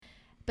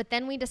But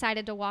then we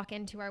decided to walk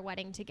into our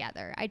wedding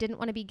together. I didn't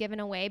want to be given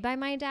away by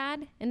my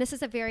dad. And this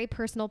is a very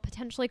personal,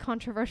 potentially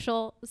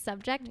controversial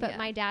subject, but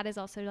my dad is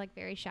also like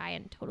very shy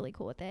and totally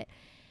cool with it.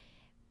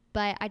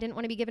 But I didn't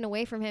want to be given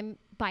away from him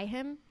by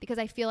him because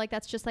I feel like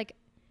that's just like,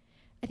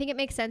 I think it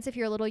makes sense if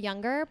you're a little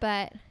younger,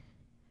 but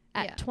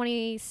at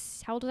 20,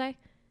 how old was I?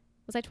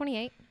 Was I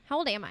 28? How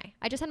old am I?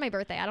 I just had my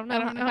birthday. I don't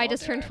know if I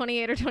just turned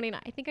 28 or 29.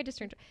 I think I just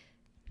turned,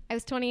 I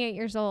was 28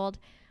 years old.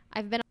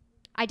 I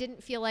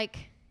didn't feel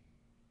like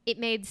it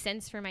made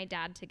sense for my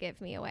dad to give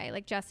me away.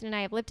 Like Justin and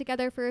I have lived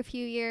together for a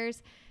few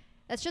years.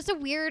 That's just a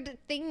weird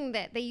thing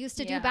that they used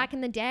to do back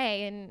in the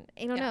day. And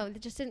I don't know,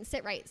 it just didn't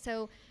sit right.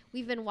 So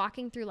we've been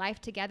walking through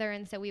life together.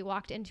 And so we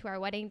walked into our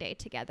wedding day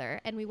together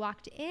and we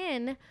walked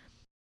in.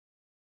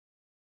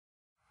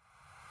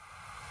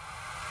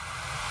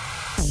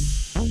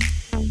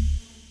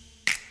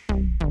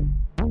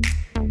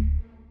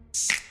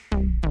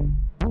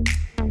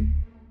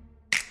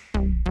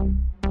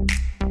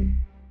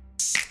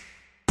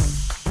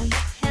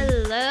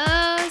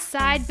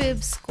 Side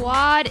Boob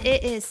Squad,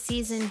 it is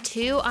season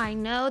 2. I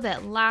know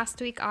that last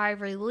week I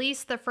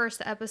released the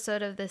first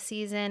episode of the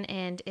season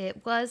and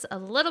it was a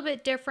little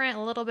bit different,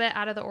 a little bit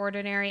out of the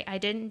ordinary. I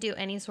didn't do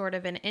any sort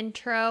of an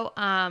intro.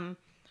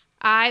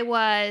 I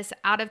was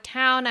out of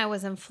town. I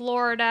was in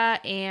Florida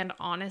and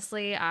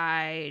honestly,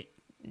 I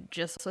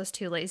just was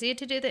too lazy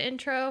to do the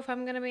intro, if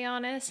I'm going to be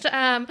honest.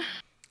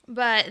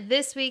 But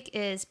this week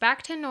is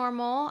back to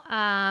normal.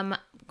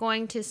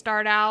 Going to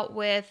start out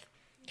with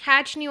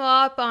catching you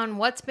up on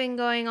what's been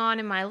going on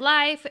in my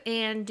life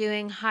and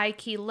doing high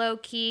key, low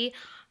key.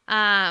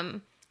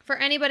 For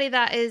anybody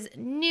that is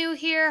new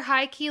here,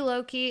 high key,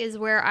 low key is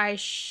where I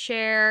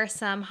share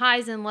some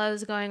highs and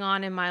lows going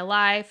on in my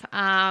life.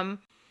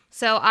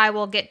 So I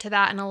will get to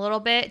that in a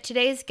little bit.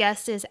 Today's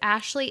guest is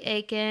Ashley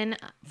Aiken,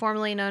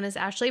 formerly known as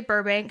Ashley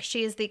Burbank.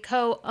 She is the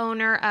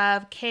co-owner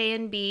of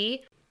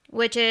K&B,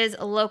 which is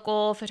a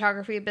local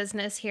photography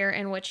business here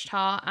in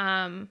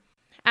Wichita.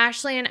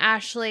 Ashley and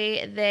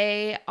Ashley,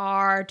 they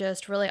are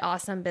just really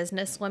awesome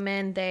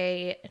businesswomen.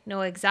 They know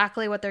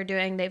exactly what they're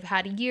doing. They've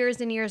had years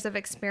and years of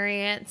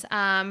experience.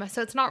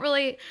 So it's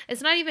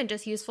not even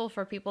just useful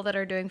for people that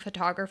are doing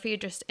photography,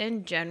 just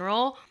in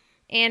general.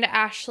 And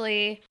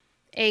Ashley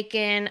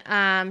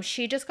Aiken,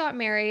 she just got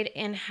married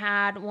and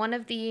had one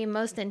of the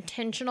most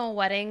intentional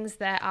weddings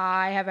that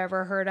I have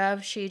ever heard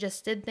of. She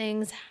just did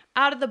things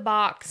out of the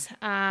box,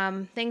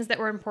 things that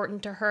were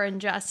important to her and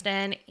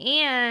Justin.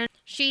 And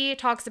she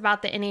talks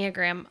about the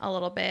Enneagram a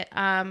little bit.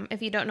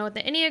 If you don't know what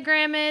the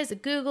Enneagram is,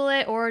 Google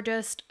it or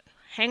just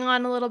hang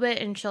on a little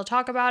bit and she'll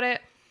talk about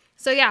it.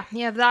 So yeah,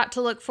 you have that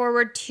to look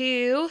forward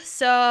to.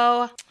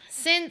 So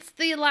since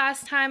the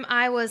last time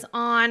I was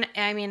on,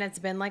 I mean, it's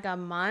been like a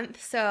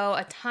month, so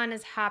a ton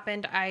has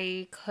happened.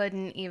 I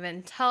couldn't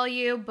even tell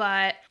you,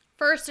 but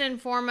first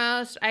and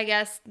foremost, I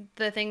guess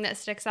the thing that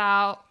sticks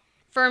out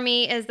for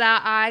me is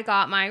that I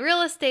got my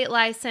real estate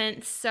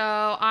license. So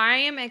I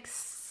am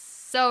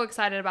so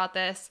excited about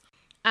this.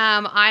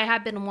 I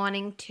have been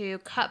wanting to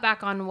cut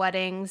back on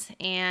weddings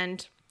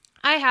and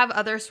I have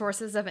other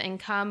sources of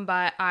income,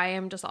 but I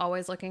am just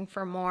always looking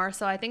for more.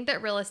 So I think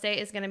that real estate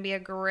is going to be a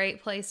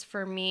great place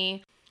for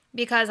me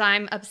because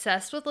I'm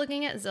obsessed with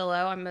looking at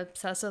Zillow. I'm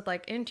obsessed with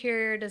like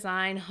interior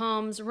design,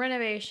 homes,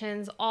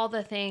 renovations, all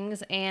the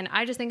things. And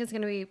I just think it's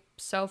going to be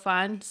so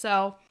fun.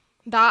 So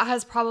that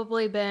has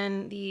probably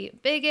been the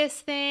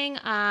biggest thing.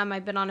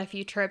 I've been on a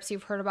few trips.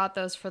 You've heard about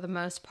those for the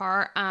most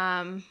part.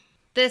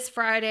 This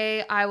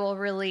Friday, I will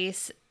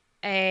release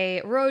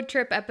a road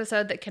trip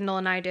episode that Kendall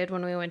and I did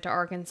when we went to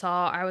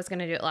Arkansas. I was going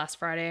to do it last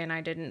Friday and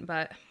I didn't,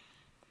 but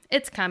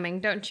it's coming.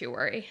 Don't you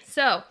worry.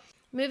 So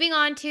moving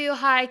on to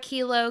high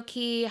key, low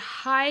key.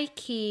 High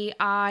key,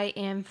 I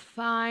am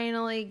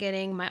finally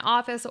getting my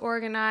office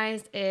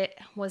organized. It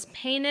was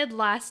painted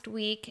last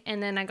week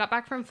and then I got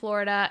back from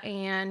Florida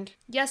and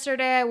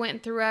yesterday I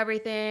went through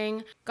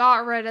everything,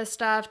 got rid of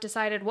stuff,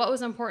 decided what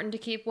was important to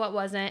keep, what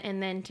wasn't.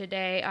 And then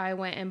today I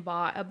went and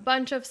bought a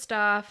bunch of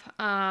stuff.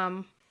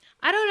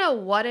 I don't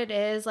know what it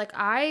is. Like,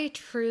 I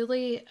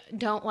truly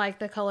don't like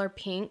the color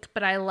pink,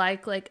 but I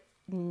like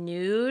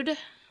nude,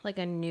 like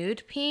a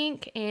nude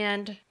pink.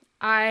 And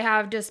I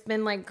have just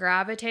been like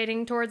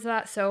gravitating towards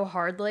that so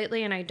hard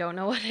lately and I don't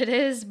know what it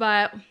is,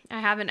 but I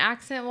have an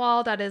accent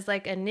wall that is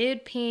like a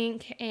nude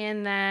pink.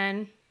 And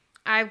then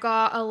I've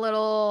got a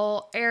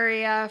little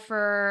area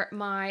for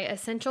my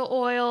essential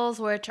oils,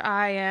 which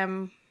I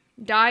am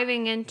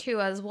diving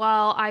into as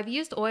well. I've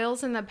used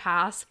oils in the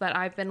past, but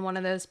I've been one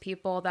of those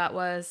people that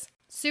was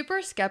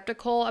super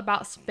skeptical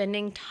about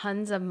spending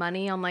tons of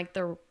money on like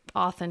the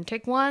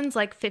authentic ones,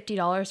 like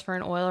 $50 for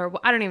an oil or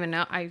I don't even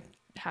know. I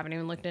haven't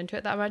even looked into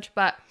it that much,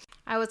 but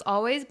I was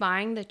always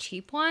buying the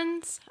cheap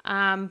ones.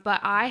 But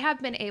I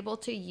have been able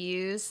to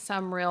use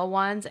some real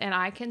ones and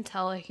I can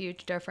tell a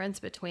huge difference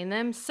between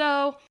them.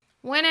 So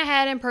went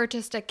ahead and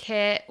purchased a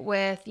kit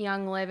with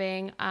Young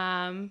Living.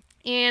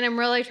 And I'm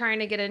really trying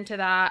to get into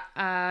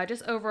that,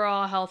 just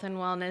overall health and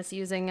wellness,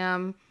 using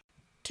them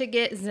to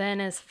get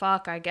zen as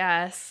fuck, I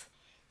guess.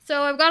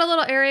 So I've got a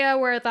little area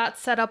where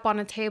that's set up on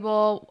a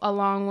table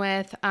along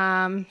with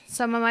some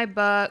of my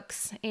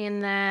books.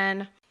 And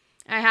then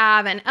I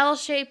have an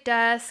L-shaped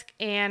desk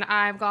and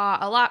I've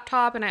got a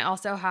laptop and I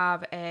also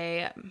have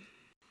a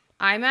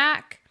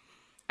iMac.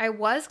 I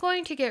was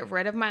going to get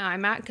rid of my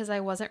iMac because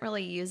I wasn't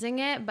really using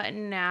it. But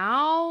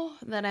now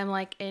that I'm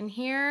like in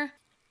here,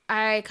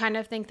 I kind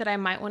of think that I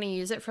might want to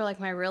use it for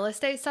like my real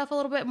estate stuff a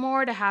little bit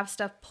more, to have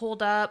stuff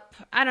pulled up.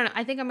 I don't know.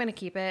 I think I'm going to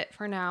keep it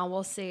for now.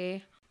 We'll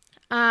see.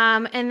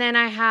 And then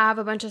I have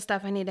a bunch of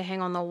stuff I need to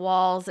hang on the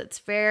walls. It's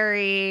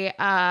very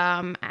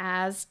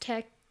Aztec-y,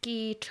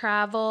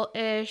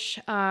 travel-ish.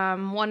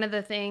 One of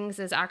the things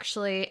is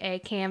actually a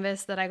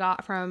canvas that I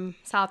got from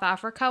South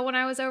Africa when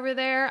I was over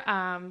there.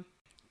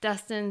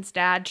 Dustin's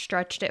dad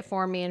stretched it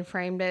for me and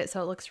framed it,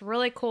 so it looks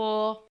really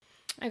cool.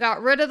 I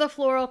got rid of the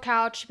floral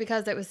couch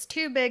because it was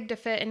too big to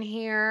fit in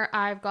here.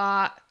 I've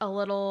got a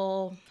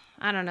little,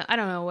 I don't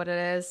know what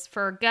it is,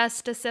 for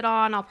guests to sit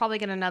on. I'll probably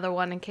get another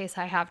one in case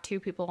I have two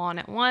people on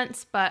at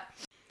once, but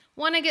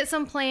want to get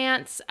some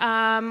plants.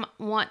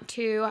 Want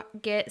to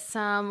get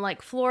some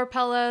like floor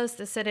pillows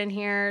to sit in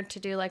here to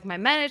do like my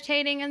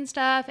meditating and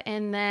stuff.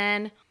 And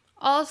then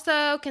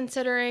also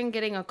considering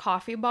getting a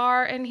coffee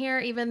bar in here,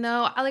 even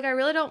though I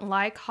really don't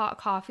like hot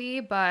coffee,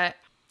 but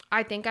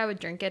I think I would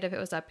drink it if it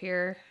was up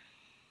here.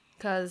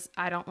 Because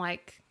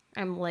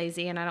I'm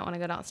lazy and I don't want to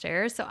go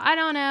downstairs. So I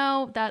don't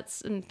know.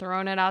 I'm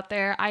throwing it out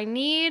there. I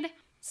need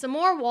some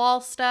more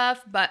wall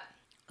stuff, but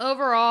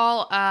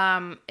overall,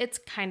 it's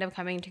kind of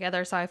coming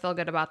together. So I feel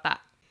good about that.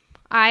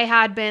 I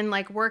had been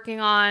like working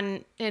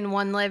on in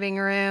one living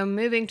room,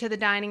 moving to the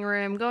dining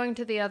room, going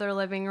to the other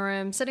living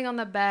room, sitting on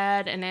the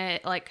bed. And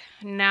it like,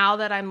 now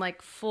that I'm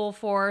like full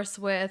force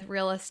with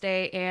real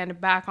estate and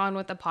back on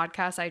with the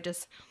podcast, I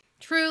just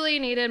truly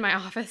needed my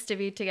office to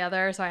be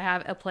together, so I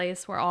have a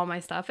place where all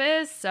my stuff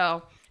is.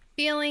 So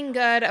feeling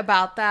good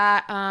about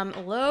that.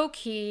 Low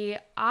key,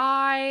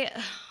 I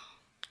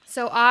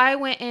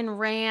went and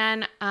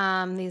ran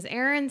these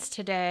errands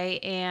today,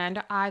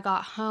 and I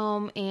got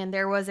home and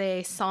there was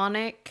a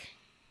Sonic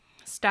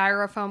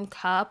styrofoam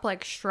cup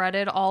like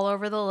shredded all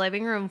over the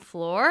living room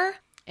floor,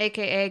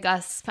 aka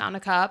Gus found a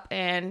cup,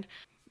 and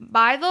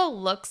by the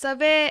looks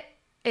of it,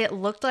 it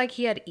looked like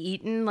he had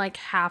eaten like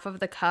half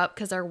of the cup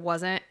because there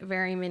wasn't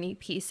very many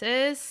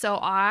pieces. So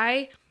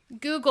I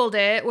Googled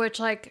it, which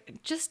like,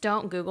 just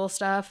don't Google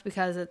stuff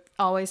because it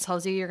always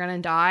tells you you're going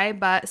to die.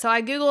 But so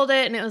I Googled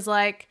it and it was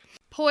like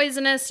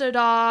poisonous to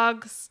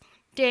dogs,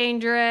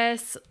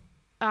 dangerous.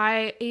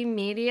 I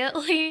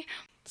immediately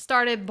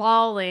started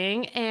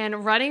bawling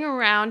and running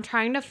around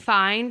trying to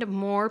find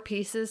more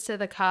pieces to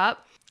the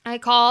cup. I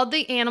called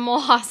the animal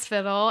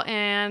hospital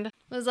and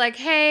was like,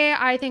 hey,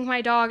 I think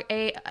my dog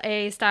ate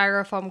a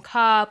styrofoam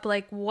cup.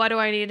 Like, what do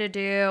I need to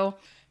do?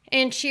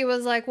 And she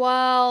was like,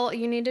 well,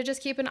 you need to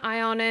just keep an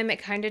eye on him. It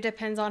kind of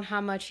depends on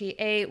how much he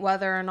ate,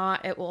 whether or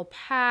not it will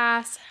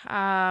pass.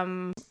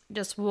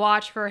 Just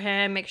watch for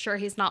him. Make sure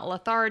he's not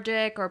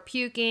lethargic or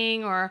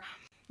puking or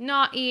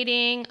not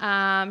eating.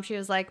 She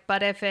was like,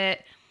 but if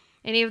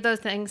any of those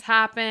things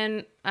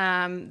happen,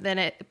 then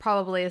it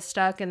probably is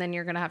stuck and then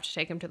you're going to have to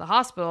take him to the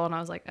hospital. And I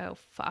was like, oh,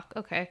 fuck.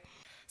 Okay.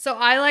 So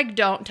I like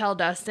don't tell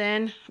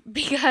Dustin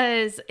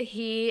because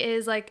he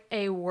is like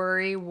a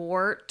worry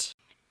wart,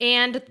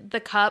 and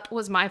the cup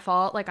was my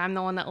fault. Like, I'm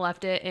the one that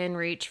left it in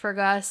reach for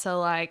Gus. So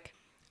like,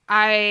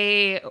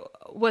 I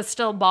was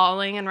still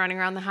bawling and running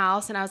around the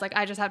house and I was like,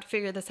 I just have to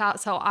figure this out.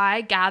 So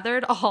I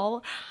gathered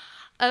all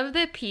of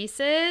the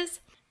pieces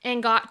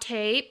and got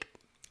tape.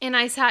 And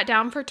I sat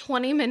down for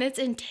 20 minutes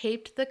and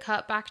taped the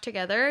cup back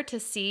together to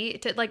see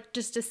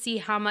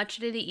how much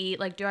did he eat?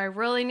 Like, do I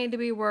really need to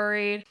be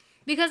worried?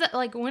 Because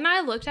like, when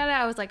I looked at it,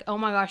 I was like, oh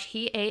my gosh,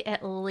 he ate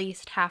at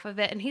least half of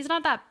it and he's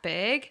not that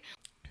big.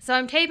 So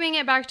I'm taping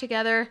it back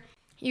together.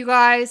 You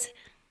guys,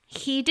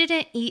 he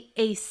didn't eat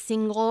a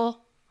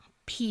single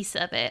piece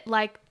of it.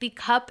 Like, the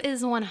cup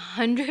is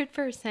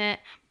 100%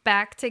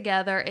 back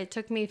together. It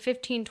took me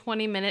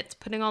 15-20 minutes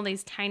putting all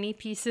these tiny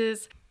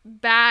pieces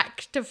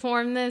back to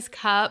form this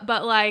cup,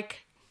 but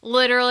like,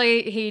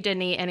 literally he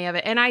didn't eat any of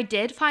it. And I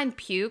did find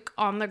puke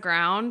on the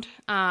ground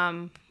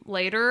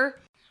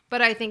later,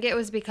 but I think it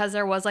was because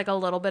there was like a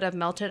little bit of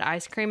melted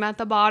ice cream at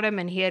the bottom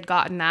and he had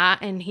gotten that,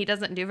 and he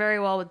doesn't do very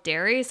well with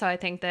dairy, so I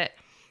think that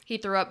he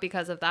threw up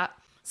because of that.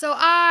 So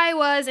I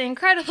was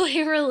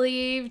incredibly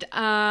relieved.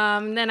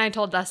 Then I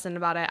told Dustin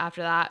about it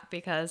after that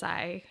because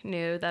I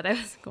knew that it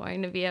was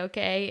going to be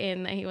okay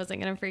and that he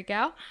wasn't going to freak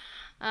out.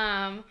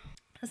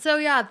 So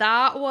yeah,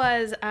 that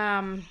was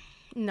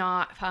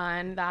not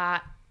fun.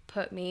 That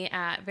put me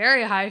at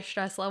very high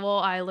stress level.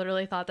 I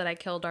literally thought that I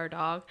killed our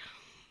dog.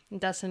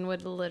 Dustin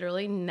would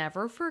literally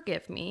never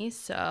forgive me.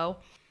 So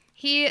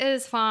he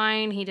is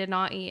fine. He did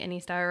not eat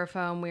any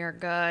styrofoam. We are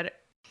good.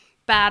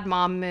 Bad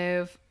mom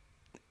move,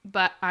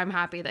 but I'm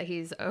happy that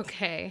he's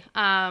okay.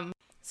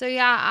 So So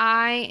yeah,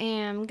 I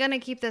am gonna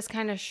keep this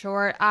kind of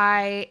short.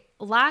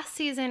 Last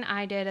season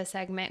I did a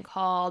segment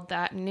called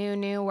That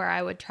New where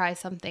I would try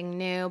something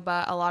new,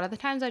 but a lot of the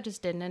times I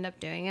just didn't end up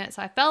doing it.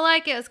 So I felt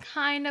like it was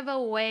kind of a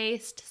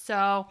waste.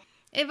 So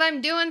if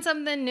I'm doing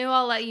something new,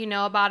 I'll let you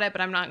know about it,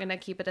 but I'm not gonna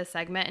keep it a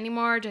segment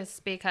anymore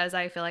just because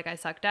I feel like I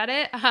sucked at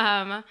it.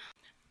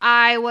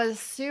 I was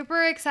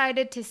super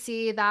excited to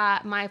see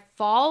that my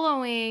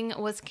following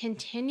was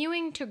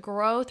continuing to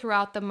grow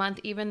throughout the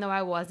month, even though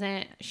I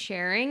wasn't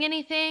sharing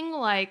anything.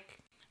 Like,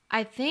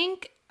 I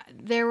think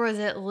there was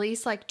at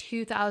least like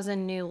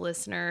 2,000 new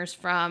listeners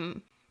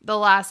from the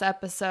last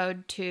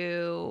episode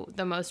to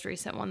the most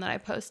recent one that I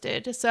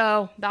posted.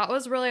 So that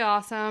was really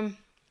awesome.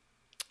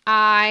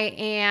 I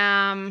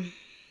am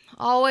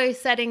always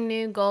setting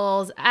new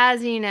goals,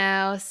 as you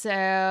know,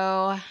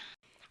 so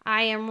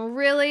I am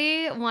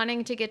really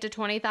wanting to get to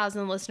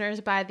 20,000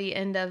 listeners by the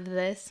end of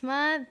this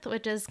month,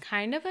 which is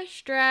kind of a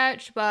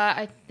stretch, but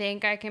I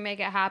think I can make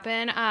it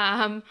happen.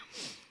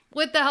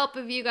 With the help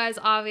of you guys,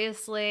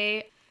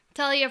 obviously.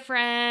 Tell your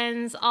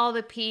friends, all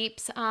the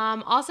peeps.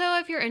 Also,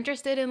 if you're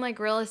interested in like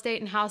real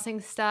estate and housing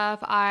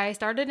stuff, I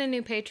started a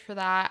new page for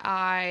that.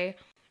 I'm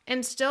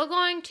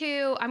going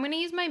to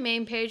use my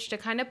main page to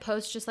kind of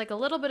post just like a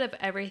little bit of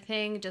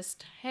everything.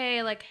 Just,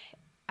 hey, like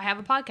I have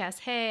a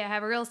podcast. Hey, I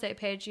have a real estate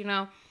page,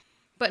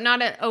 but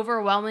not an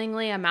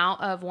overwhelmingly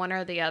amount of one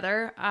or the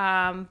other.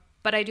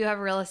 But I do have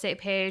a real estate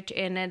page,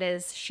 and it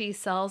is She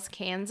Sells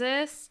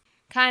Kansas,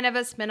 kind of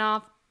a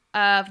spinoff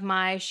of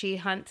my She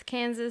Hunts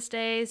Kansas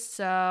days.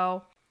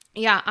 So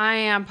yeah, I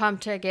am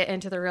pumped to get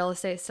into the real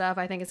estate stuff.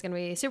 I think it's going to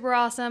be super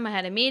awesome. I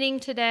had a meeting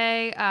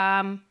today,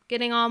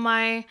 getting all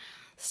my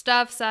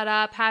stuff set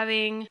up,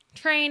 having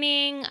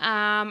training.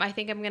 I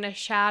think I'm going to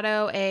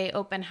shadow a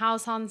open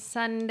house on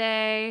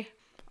Sunday.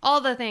 All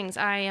the things.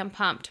 I am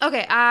pumped.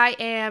 Okay, I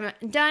am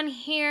done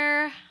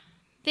here.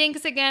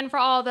 Thanks again for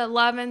all the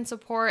love and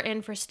support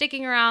and for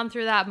sticking around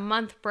through that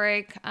month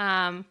break.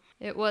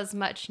 It was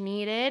much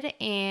needed.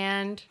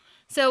 And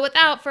so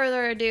without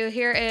further ado,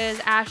 here is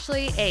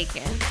Ashley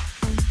Aiken.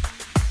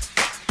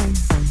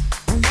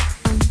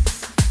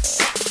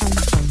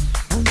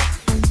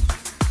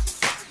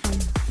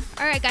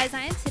 All right, guys,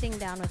 I am sitting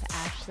down with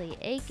Ashley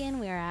Aiken.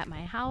 We are at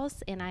my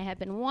house, and I have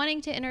been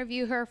wanting to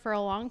interview her for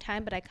a long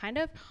time, but I kind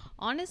of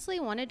honestly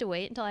wanted to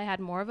wait until I had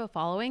more of a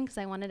following because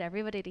I wanted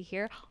everybody to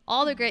hear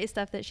all the great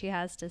stuff that she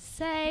has to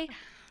say.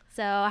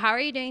 So how are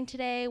you doing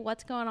today?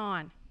 What's going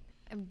on?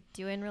 I'm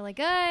doing really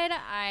good.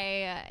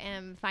 I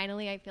am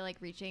finally, I feel like,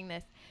 reaching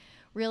this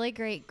really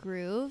great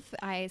groove.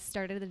 I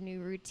started a new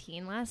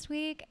routine last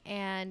week,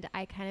 and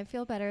I kind of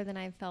feel better than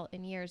I've felt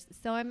in years.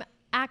 So I'm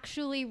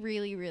actually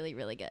really, really,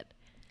 really good.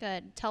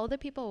 Good. Tell the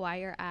people why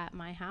you're at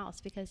my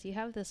house, because you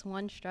have this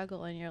one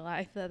struggle in your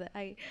life that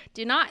I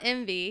do not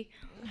envy.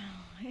 Oh,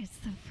 it's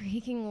the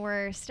freaking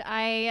worst.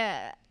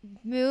 I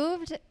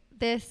moved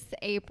this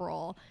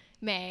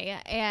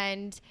May,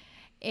 and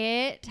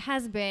it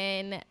has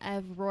been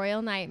a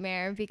royal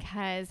nightmare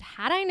because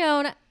had I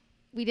known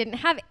we didn't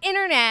have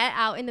internet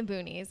out in the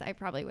boonies, I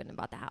probably wouldn't have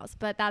bought the house.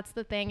 But that's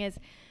the thing is,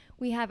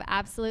 we have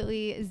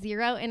absolutely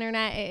zero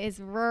internet. It is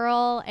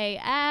rural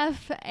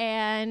AF,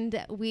 and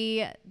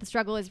the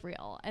struggle is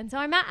real. And so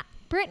I'm at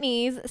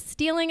Brittany's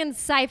stealing and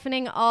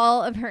siphoning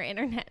all of her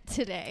internet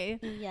today.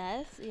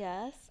 Yes.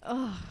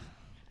 Oh.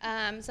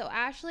 So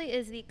Ashley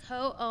is the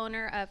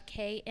co-owner of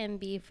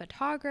K&B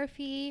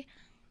Photography.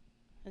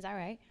 Is that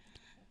right?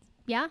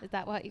 Yeah. Is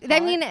that what you call it? I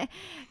mean,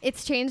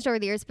 it's changed over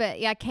the years,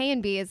 but yeah,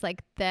 K&B is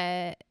like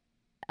the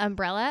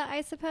umbrella, I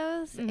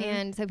suppose. Mm-hmm.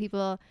 And so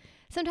people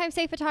sometimes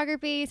say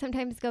photography,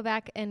 sometimes go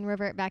back and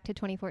revert back to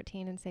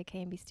 2014 and say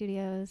K&B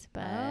Studios.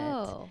 But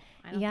I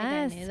don't think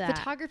I knew that.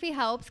 Photography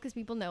helps because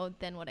people know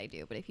then what I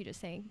do. But if you just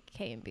say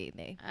K&B,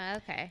 they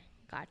okay,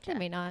 gotcha. They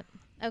may not.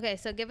 Okay,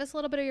 so give us a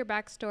little bit of your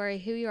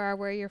backstory, who you are,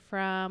 where you're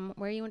from,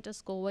 where you went to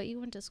school, what you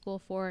went to school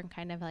for, and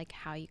kind of like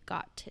how you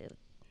got to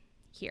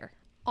here.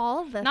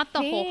 All the not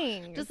things. The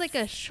whole, just like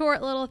a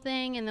short little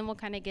thing, and then we'll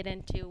kind of get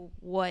into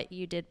what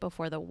you did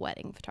before the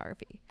wedding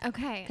photography.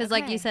 Okay. Because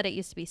like you said, it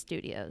used to be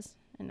studios,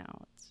 and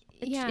now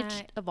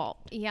it's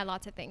evolved. Yeah,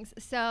 lots of things.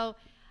 So,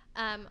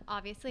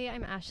 obviously,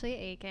 I'm Ashley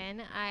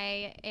Aiken.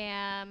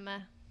 I'm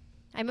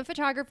a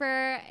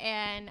photographer,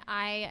 and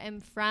I am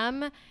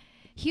from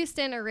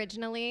Houston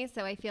originally,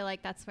 so I feel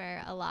like that's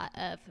where a lot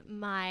of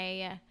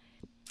my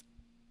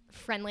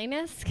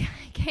friendliness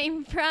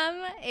came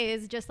from,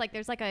 is just like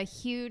there's like a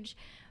huge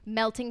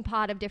melting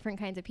pot of different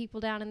kinds of people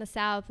down in the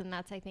South, and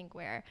that's I think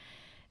where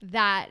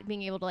that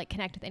being able to like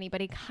connect with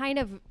anybody kind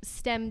of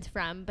stemmed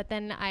from. But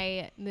then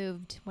I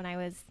moved when I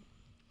was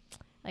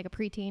like a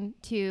preteen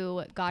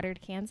to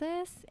Goddard,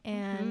 Kansas,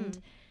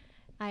 and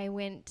I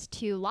went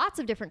to lots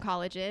of different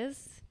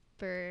colleges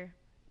for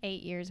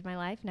 8 years of my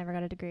life, never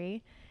got a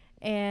degree.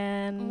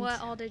 And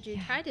what all did you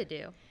try to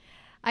do?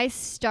 I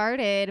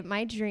started,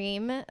 my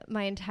dream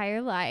my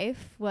entire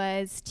life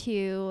was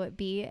to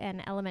be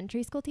an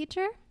elementary school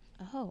teacher.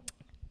 Oh.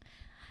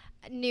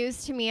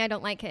 News to me, I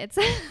don't like kids.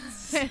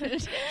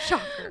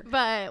 Shocker.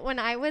 But when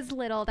I was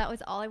little, that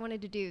was all I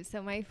wanted to do.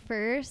 So my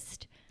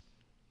first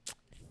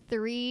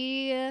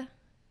 3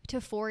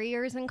 to 4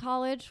 years in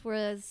college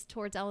was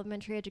towards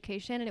elementary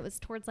education, and it was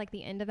towards like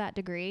the end of that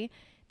degree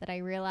that I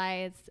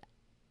realized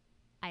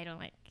I don't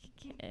like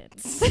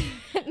kids.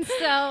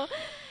 So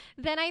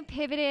then I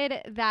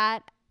pivoted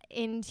that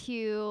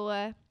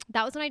into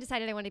that was when I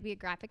decided I wanted to be a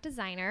graphic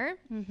designer,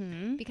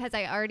 because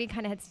I already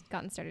kind of had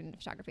gotten started in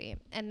photography,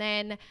 and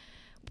then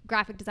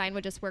graphic design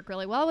would just work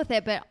really well with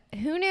it. But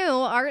who knew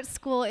art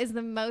school is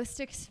the most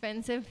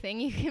expensive thing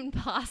you can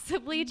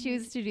possibly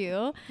choose to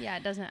do? Yeah,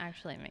 it doesn't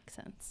actually make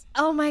sense.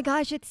 Oh my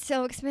gosh, it's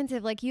so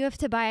expensive. Like, you have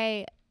to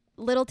buy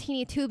little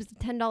teeny tubes of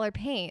 $10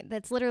 paint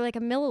that's literally like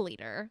a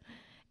milliliter.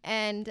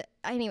 And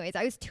anyways,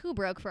 I was too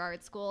broke for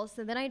art school.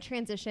 So then I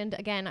transitioned.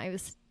 Again, I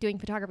was doing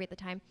photography at the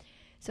time.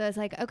 So I was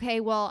like, okay,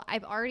 well,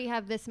 I've already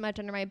have this much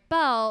under my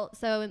belt,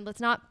 so let's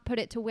not put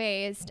it to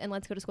waste, and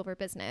let's go to school for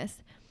business.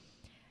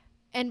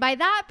 And by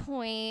that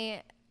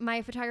point,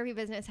 my photography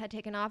business had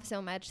taken off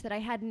so much that I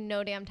had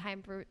no damn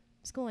time for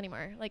school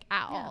anymore, like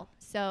at all.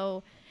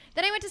 So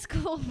then I went to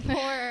school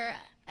for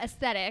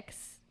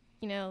aesthetics,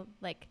 you know,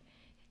 like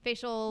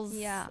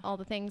facials, all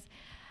the things.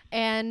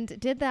 And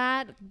did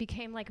that,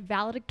 became like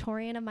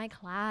valedictorian of my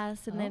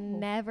class, and then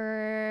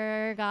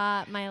never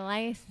got my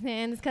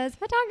license because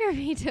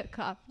photography took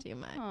off too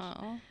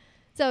much.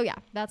 So yeah,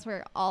 that's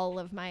where all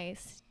of my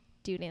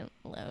student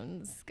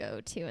loans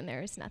go to, and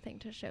there's nothing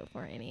to show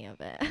for any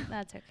of it.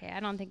 That's okay. I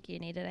don't think you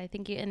need it. I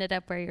think you ended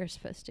up where you're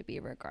supposed to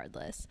be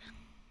regardless.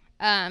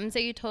 So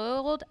you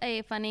told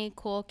a funny,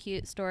 cool,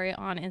 cute story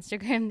on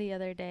Instagram the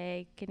other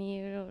day. Can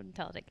you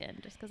tell it again,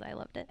 just because I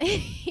loved it?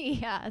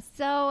 Yeah.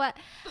 So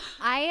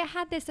I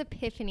had this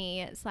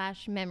epiphany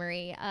 /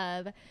 memory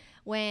of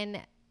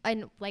when,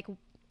 and like,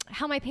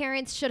 how my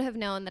parents should have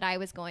known that I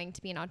was going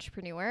to be an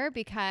entrepreneur,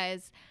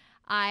 because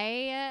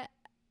I,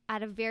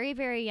 at a very,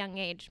 very young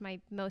age,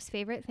 my most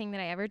favorite thing that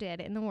I ever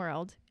did in the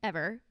world,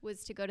 ever,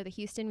 was to go to the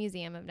Houston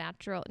Museum of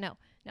Natural... No.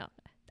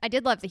 I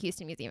did love the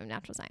Houston Museum of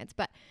Natural Science,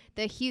 but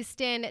the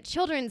Houston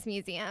Children's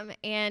Museum.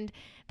 And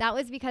that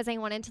was because I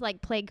wanted to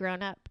like play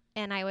grown up,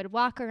 and I would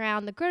walk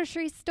around the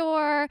grocery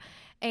store,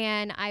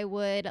 and I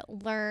would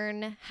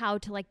learn how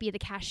to like be the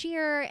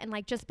cashier and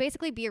like just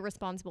basically be a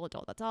responsible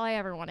adult. That's all I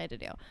ever wanted to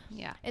do.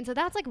 Yeah. And so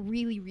that's like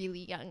really,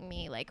 really young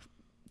me, like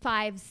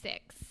 5,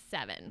 6,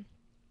 7.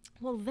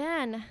 Well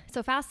then,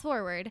 so fast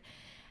forward,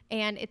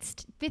 and it's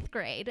 5th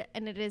grade,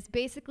 and it is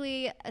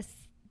basically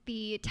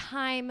the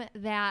time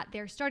that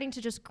they're starting to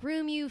just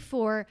groom you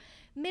for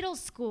middle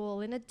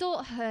school and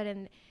adulthood,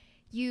 and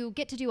you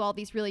get to do all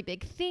these really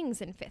big things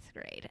in 5th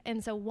grade.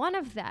 And so one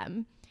of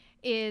them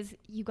is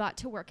you got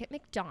to work at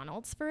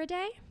McDonald's for a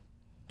day.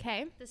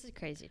 Okay. This is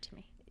crazy to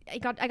me. I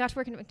got to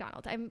work at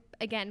McDonald's. I'm,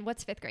 again,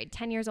 what's 5th grade?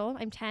 10 years old.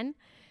 I'm 10.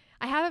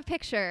 I have a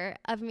picture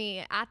of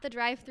me at the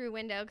drive-through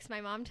window because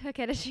my mom took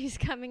it as she's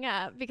coming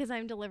up, because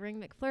I'm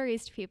delivering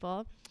McFlurries to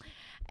people.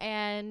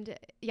 And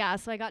yeah,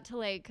 so I got to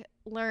like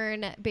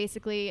learn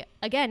basically,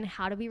 again,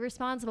 how to be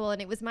responsible.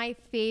 And it was my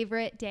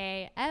favorite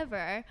day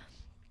ever.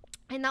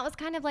 And that was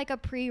kind of like a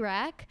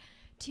prereq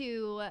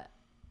to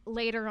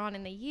later on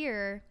in the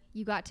year,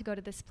 you got to go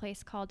to this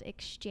place called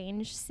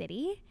Exchange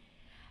City.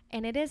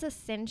 And it is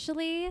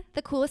essentially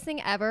the coolest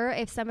thing ever.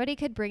 If somebody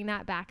could bring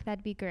that back,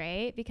 that'd be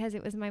great, because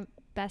it was my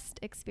best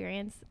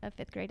experience of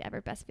 5th grade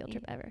ever, best field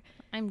trip ever.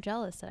 I'm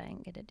jealous that I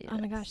didn't get to do Oh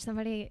my gosh,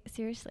 somebody,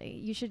 seriously,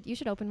 you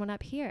should open one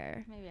up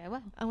here. Maybe I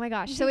will. Oh my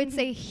gosh. So it's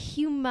a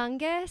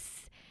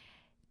humongous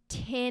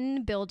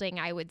tin building,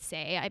 I would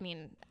say. I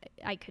mean,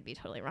 I could be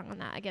totally wrong on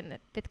that. Again,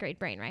 the 5th grade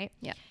brain, right?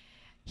 Yeah.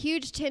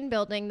 Huge tin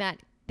building that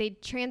they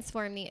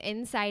transform the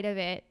inside of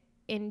it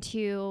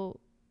into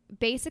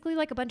basically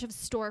like a bunch of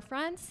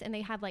storefronts, and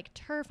they have like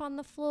turf on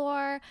the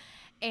floor,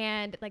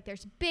 and like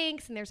there's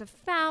banks, and there's a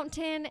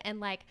fountain,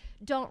 and like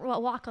don't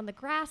walk on the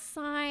grass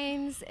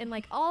signs, and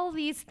like all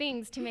these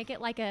things to make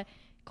it like a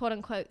quote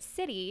unquote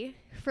city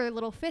for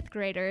little 5th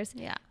graders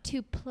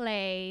to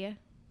play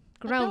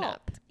grown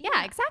up.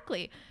 Yeah,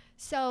 exactly.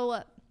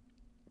 So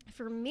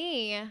for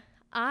me,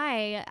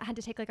 I had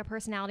to take like a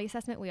personality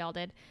assessment. We all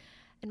did.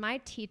 And my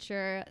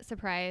teacher,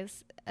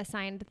 surprise,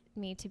 assigned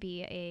me to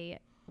be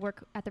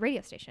work at the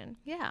radio station.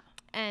 Yeah.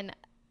 And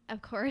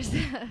of course,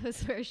 that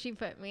was where she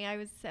put me. I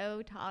was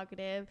so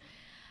talkative.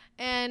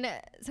 And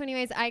so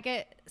anyways, I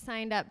get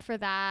signed up for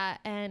that,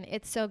 and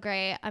it's so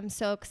great. I'm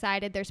so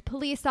excited. There's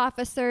police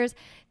officers.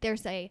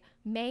 There's a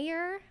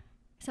mayor.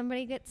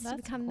 Somebody gets to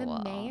become the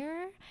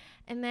mayor.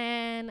 And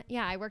then,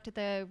 yeah, I worked at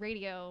the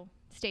radio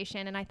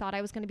station, and I thought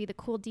I was going to be the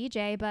cool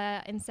DJ,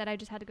 but instead I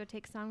just had to go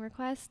take song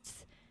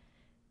requests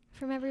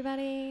from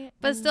everybody.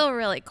 But still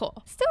really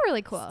cool. Still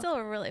really cool. Still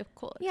a really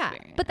cool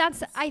experience. Yeah, but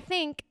that's, I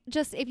think,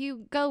 just if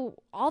you go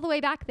all the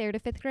way back there to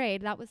 5th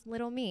grade, that was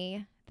little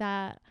me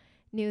that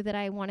knew that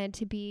I wanted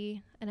to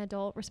be an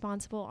adult,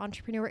 responsible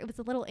entrepreneur. It was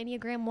a little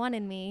Enneagram 1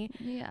 in me,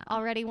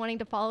 already wanting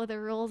to follow the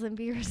rules and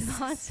be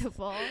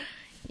responsible.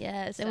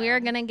 Yes, So. and we are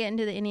going to get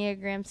into the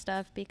Enneagram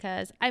stuff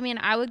because, I mean,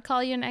 I would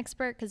call you an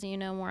expert because you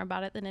know more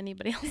about it than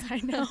anybody else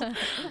I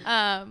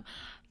know.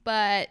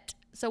 But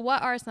so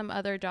what are some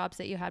other jobs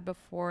that you had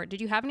before?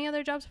 Did you have any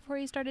other jobs before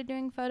you started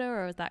doing photo,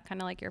 or was that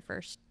kind of like your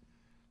first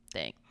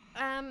thing?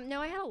 No,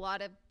 I had a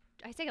lot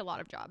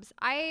of jobs.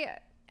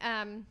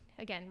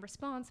 Again,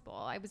 responsible.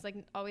 I was like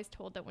always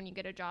told that when you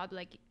get a job,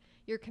 like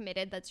you're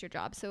committed, that's your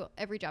job. So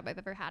every job I've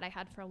ever had, I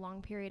had for a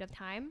long period of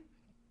time.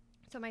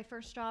 So my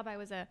first job, I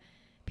was a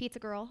pizza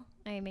girl.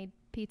 I made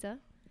pizza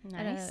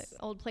at an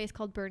old place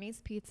called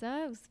Bernie's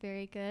Pizza. It was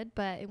very good,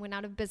 but it went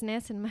out of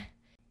business, and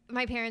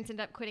my parents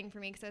ended up quitting for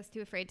me because I was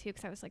too afraid to,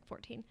 because I was like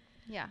 14.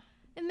 Yeah.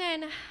 And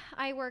then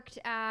I worked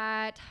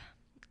at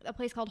a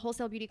place called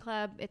Wholesale Beauty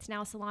Club. It's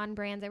now Salon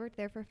Brands. I worked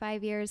there for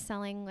 5 years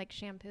selling like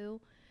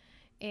shampoo,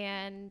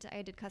 and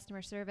I did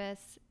customer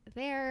service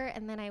there.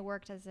 And then I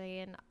worked as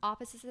an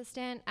office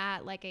assistant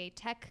at like a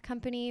tech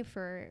company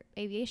for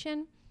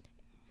aviation.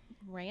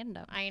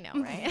 Random. I know,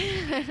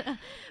 right?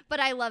 But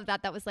I love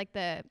that. That was like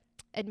the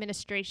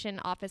administration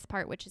office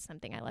part, which is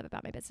something I love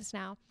about my business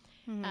now.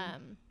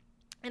 Mm-hmm.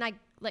 And I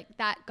like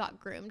that got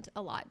groomed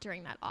a lot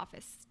during that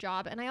office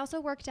job. And I also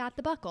worked at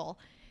the Buckle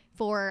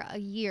for a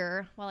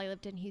year while I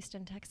lived in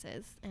Houston,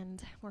 Texas,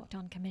 and worked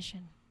on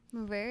commission.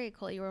 Very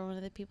cool. You were one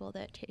of the people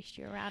that chased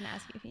you around,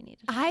 asking if you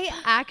needed. I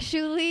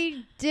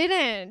actually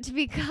didn't,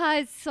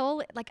 because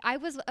I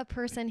was a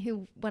person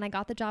who, when I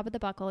got the job at the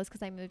Buckle, is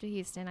because I moved to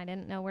Houston. I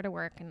didn't know where to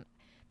work, and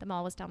the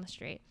mall was down the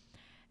street.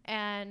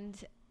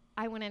 And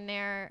I went in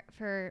there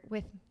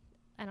with,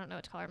 I don't know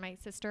what to call her, my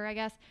sister, I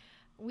guess.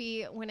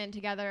 We went in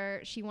together.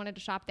 She wanted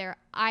to shop there.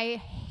 I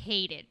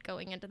hated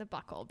going into the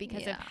Buckle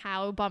because of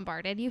how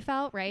bombarded you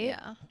felt, right?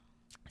 Yeah.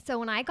 So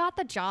when I got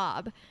the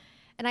job,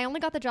 and I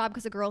only got the job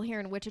because a girl here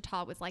in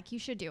Wichita was like, you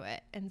should do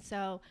it. And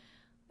so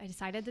I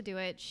decided to do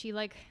it. She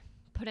like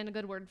put in a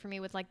good word for me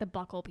with like the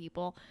Buckle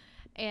people.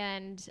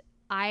 And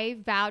I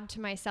vowed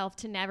to myself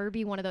to never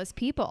be one of those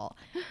people.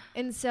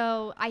 And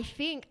so I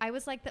think I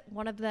was like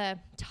one of the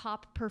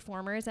top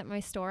performers at my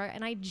store.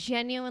 And I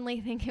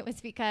genuinely think it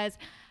was because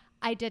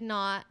I did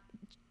not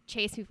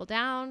chase people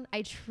down.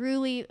 I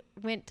truly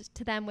went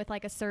to them with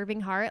like a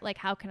serving heart. Like,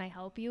 how can I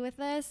help you with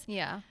this?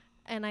 Yeah.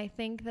 And I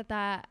think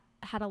that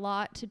had a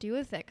lot to do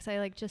with it. Cause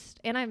I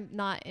and I'm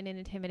not an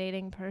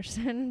intimidating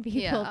person.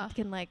 People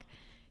can like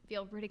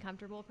feel pretty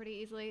comfortable pretty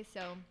easily.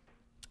 So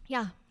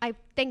yeah, I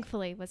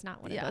thankfully was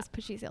not one of those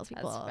pushy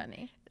salespeople. That's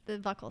funny. The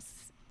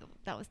Buckles,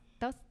 that was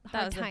a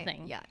hard time. The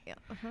thing. Yeah.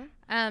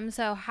 Uh-huh.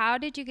 So how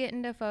did you get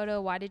into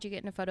photo? Why did you get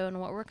into photo? And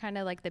what were kind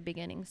of like the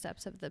beginning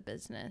steps of the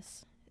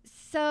business?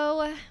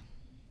 So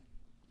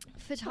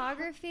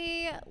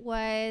photography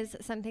was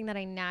something that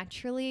I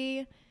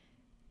naturally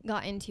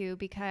got into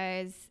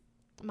because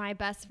my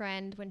best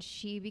friend, when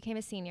she became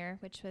a senior,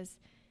 which was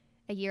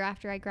a year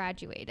after I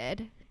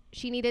graduated,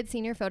 she needed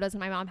senior photos,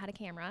 and my mom had a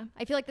camera.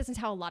 I feel like this is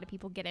how a lot of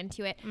people get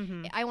into it.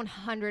 Mm-hmm. I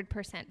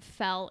 100%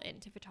 fell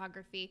into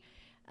photography.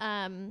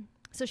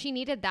 So she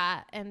needed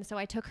that. And so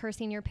I took her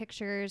senior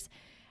pictures,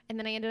 and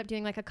then I ended up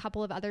doing like a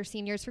couple of other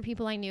seniors for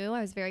people I knew. I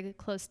was very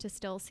close to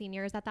still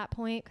seniors at that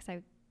point because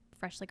I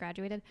freshly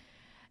graduated.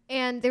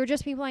 And they were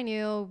just people I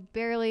knew,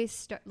 barely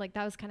like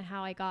that was kind of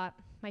how I got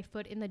my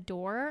foot in the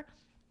door.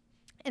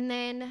 And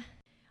then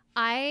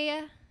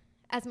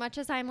as much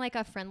as I'm like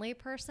a friendly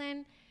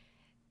person,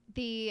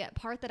 the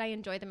part that I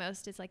enjoy the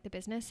most is like the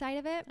business side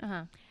of it.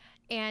 Uh-huh.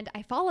 And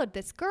I followed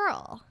this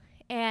girl,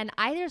 and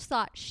I just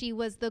thought she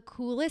was the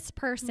coolest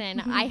person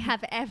I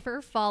have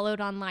ever followed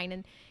online.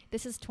 And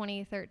this is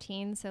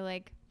 2013. So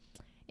like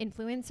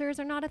influencers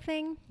are not a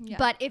thing. Yeah.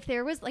 But if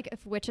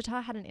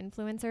Wichita had an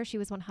influencer, she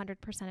was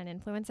 100% an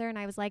influencer. And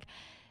I was like,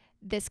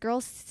 this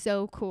girl's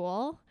so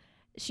cool.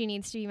 She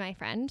needs to be my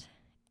friend.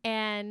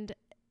 And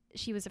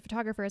she was a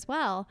photographer as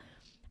well.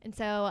 And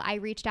so I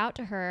reached out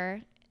to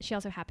her. She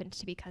also happened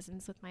to be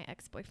cousins with my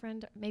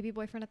ex-boyfriend, maybe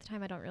boyfriend at the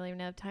time. I don't really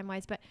know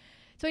time-wise. But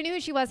so I knew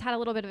who she was, had a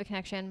little bit of a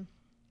connection,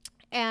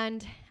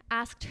 and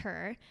asked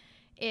her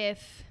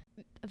if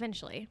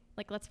eventually,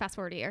 like let's fast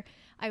forward a year,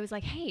 I was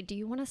like, hey, do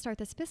you want to start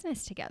this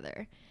business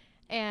together?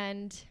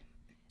 And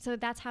so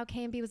that's how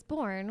KMB was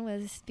born,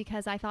 was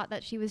because I thought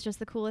that she was just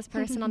the coolest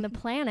person on the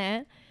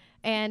planet.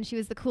 And she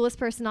was the coolest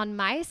person on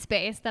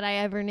MySpace that I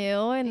ever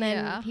knew. And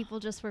then people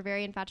just were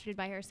very infatuated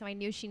by her. So I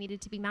knew she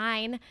needed to be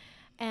mine.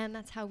 And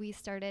that's how we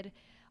started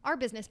our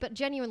business. But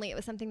genuinely, it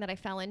was something that I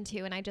fell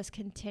into. And I just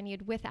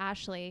continued with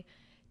Ashley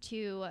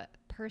to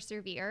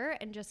persevere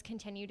and just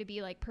continue to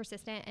be like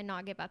persistent and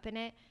not give up in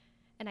it.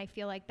 And I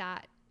feel like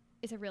that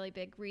is a really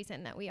big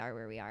reason that we are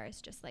where we are,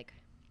 is just like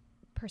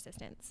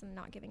persistence and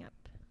not giving up.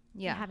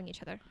 Yeah. And having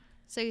each other.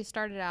 So you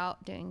started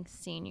out doing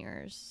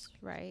seniors,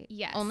 right?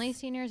 Yes. Only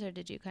seniors, or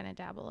did you kind of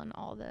dabble in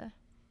all the...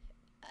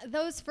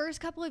 Those first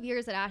couple of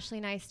years that Ashley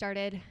and I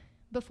started,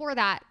 before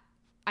that,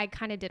 I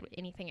kind of did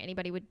anything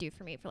anybody would do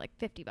for me for like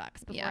 $50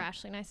 before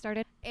Ashley and I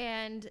started.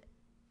 And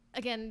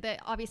again, the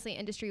obviously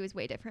industry was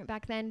way different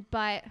back then.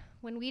 But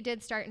when we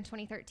did start in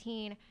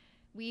 2013,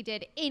 we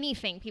did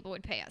anything people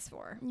would pay us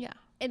for. Yeah.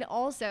 And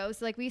also,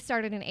 so like we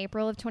started in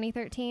April of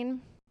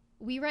 2013.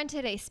 we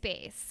rented a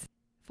space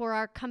for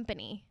our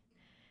company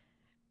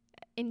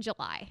in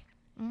July.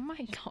 Oh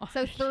my God.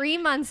 So 3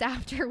 months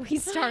after we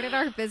started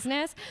our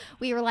business,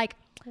 we were like,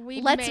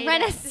 We let's made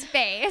rent it. a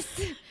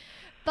space.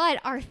 But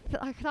our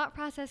thought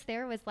process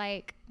there was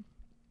like,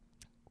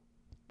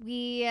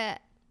 we're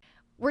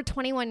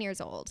 21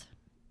 years old.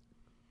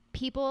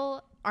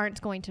 People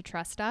aren't going to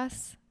trust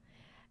us.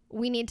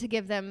 We need to be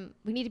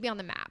on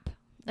the map.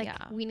 Like,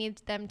 Yeah. we need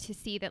them to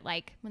see that,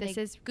 like, When this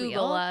they is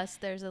Google real. us,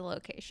 there's a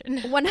location.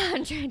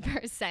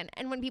 100%.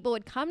 And when people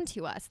would come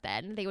to us,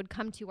 then they would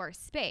come to our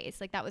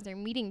space. Like, that was their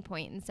meeting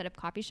point instead of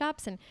coffee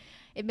shops. And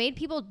it made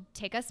people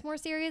take us more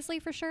seriously,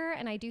 for sure.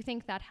 And I do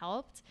think that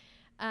helped.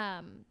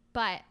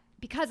 But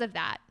because of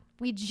that,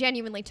 we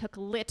genuinely took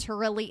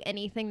literally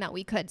anything that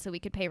we could so we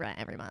could pay rent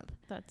every month.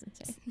 That's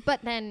insane.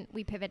 But then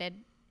we pivoted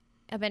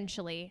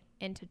eventually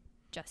into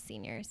just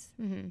seniors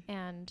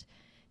and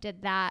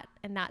did that.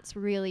 And that's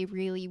really,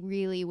 really,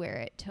 really where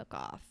it took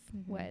off,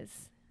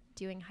 was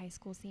doing high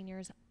school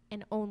seniors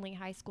and only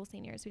high school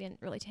seniors. We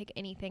didn't really take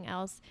anything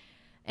else.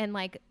 And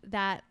like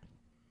that,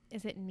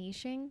 is it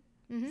niching?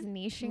 Is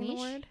niching the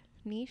word?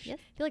 Niche? Yes.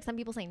 I feel like some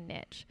people say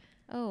niche.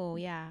 Oh,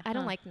 yeah. I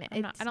don't like niche.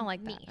 I don't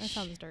like that. That niche.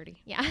 sounds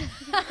dirty. Yeah.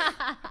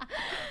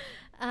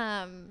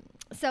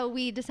 So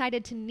we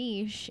decided to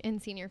niche in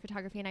senior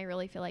photography, and I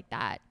really feel like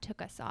that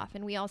took us off.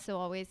 And we also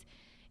always,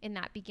 in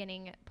that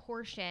beginning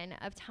portion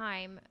of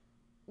time,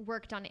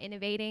 worked on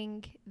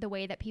innovating the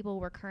way that people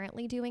were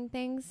currently doing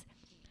things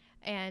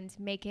and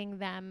making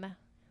them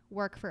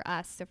work for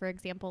us. So, for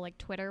example, like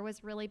Twitter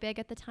was really big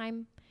at the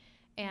time.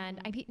 And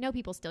I know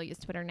people still use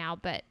Twitter now,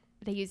 but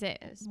they use it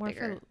It's more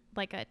bigger. for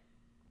like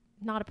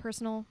not a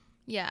personal,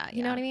 Yeah.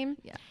 you know what I mean?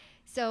 Yeah.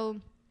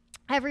 So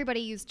everybody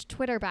used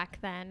Twitter back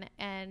then,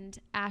 and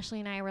Ashley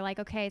and I were like,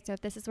 okay, so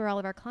if this is where all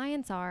of our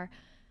clients are,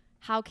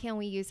 how can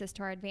we use this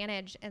to our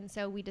advantage? And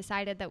so we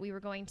decided that we were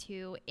going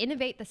to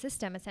innovate the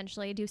system,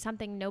 essentially, do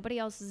something nobody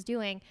else is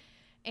doing.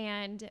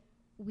 And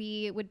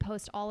we would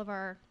post all of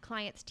our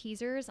clients'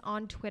 teasers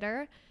on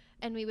Twitter,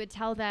 and we would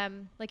tell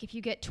them, like, if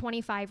you get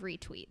 25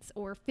 retweets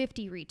or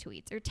 50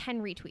 retweets or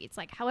 10 retweets,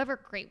 like however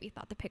great we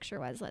thought the picture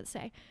was, let's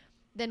say,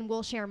 then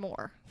we'll share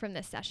more from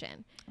this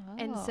session.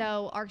 And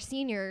so our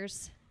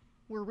seniors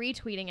were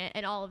retweeting it,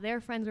 and all of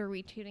their friends were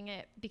retweeting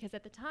it, because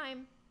at the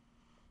time,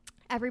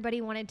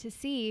 everybody wanted to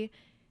see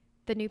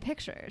the new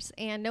pictures,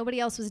 and nobody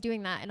else was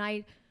doing that. And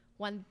I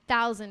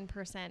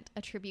 1000%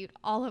 attribute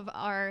all of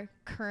our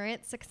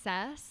current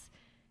success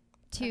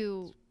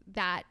to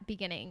that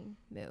beginning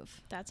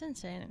move. That's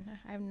insane.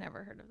 I've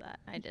never heard of that.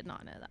 I did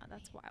not know that.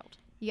 That's wild.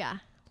 Yeah,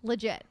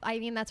 legit. I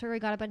mean, that's where we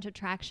got a bunch of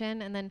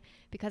traction. And then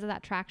because of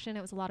that traction,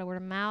 it was a lot of word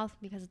of mouth.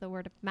 Because of the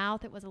word of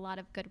mouth, it was a lot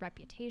of good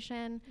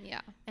reputation.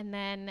 Yeah. And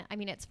then, I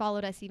mean, it's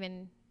followed us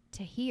even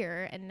to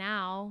here. And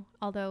now,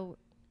 although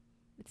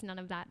it's none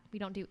of that, we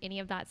don't do any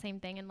of that same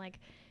thing, and like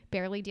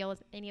barely deal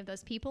with any of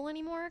those people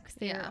anymore because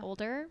they're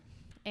older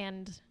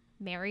and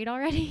married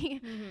already.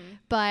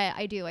 But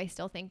I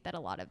still think that a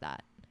lot of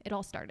that, it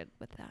all started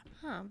with that.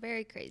 Huh.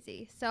 Very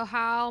crazy. So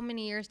how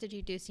many years did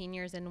you do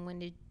seniors, and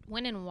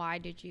when and why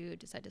did you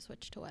decide to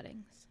switch to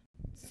weddings?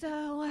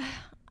 So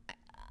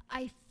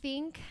I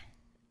think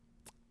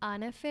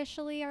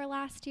unofficially our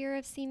last year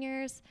of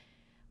seniors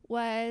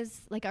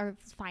was like, our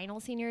final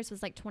seniors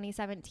was like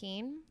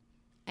 2017.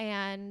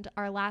 And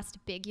our last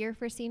big year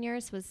for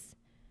seniors was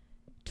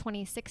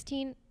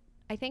 2016,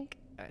 I think,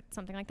 or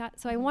something like that.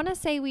 So I want to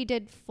say we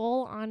did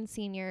full on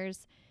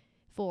seniors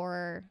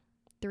for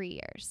 3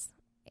 years.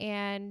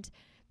 And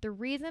the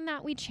reason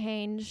that we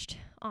changed,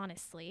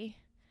 honestly,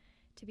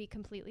 to be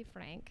completely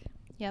frank,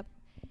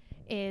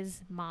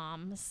 is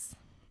moms.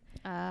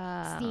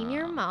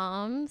 Senior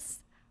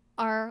moms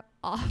are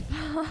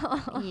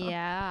awful.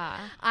 Yeah.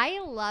 I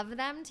love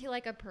them to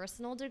like a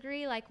personal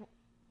degree. Like,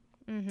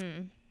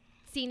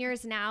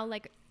 seniors now,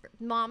 like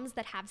moms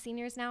that have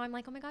seniors now, I'm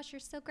like, oh my gosh, you're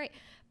so great.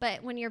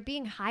 But when you're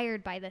being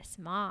hired by this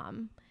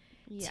mom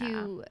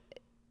to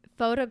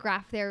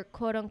photograph their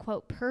quote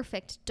unquote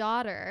perfect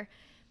daughter,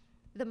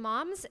 the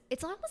moms,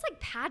 it's almost like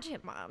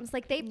pageant moms.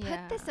 Like, they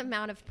put this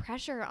amount of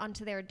pressure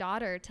onto their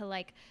daughter to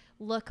like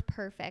look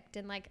perfect.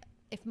 And like,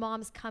 if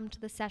moms come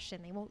to the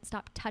session, they won't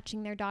stop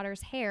touching their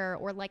daughter's hair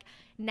or like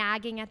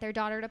nagging at their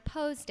daughter to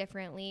pose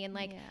differently. And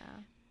like,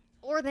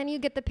 or then you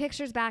get the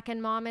pictures back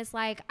and mom is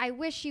like, I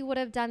wish you would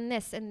have done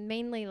this. And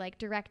mainly like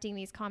directing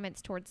these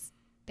comments towards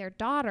their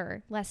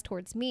daughter, less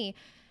towards me.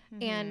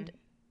 And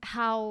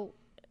how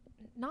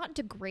not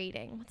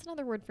degrading. What's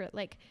another word for it?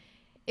 Like,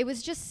 it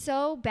was just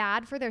so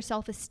bad for their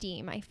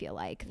self-esteem. I feel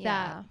like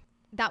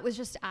that was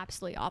just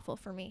absolutely awful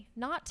for me.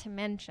 Not to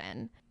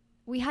mention,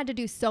 we had to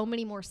do so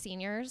many more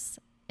seniors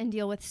and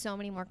deal with so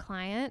many more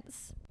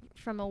clients.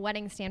 From a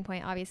wedding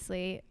standpoint,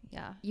 obviously,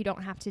 you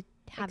don't have to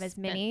have as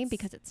many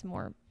because it's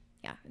more,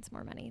 it's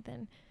more money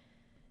than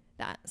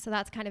that. So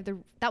that's kind of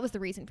that was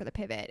the reason for the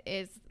pivot,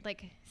 is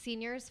like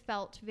seniors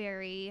felt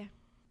the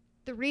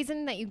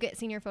reason that you get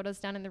senior photos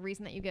done and the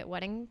reason that you get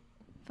wedding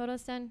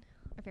photos done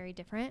are very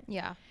different.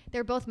 Yeah.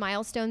 They're both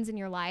milestones in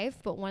your life,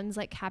 but one's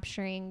like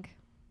capturing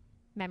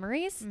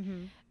memories.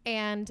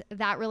 And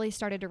that really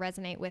started to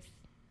resonate with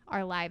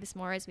our lives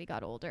more as we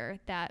got older,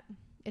 that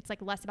it's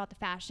like less about the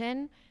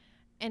fashion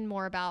and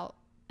more about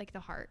like the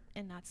heart.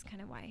 And that's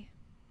kind of why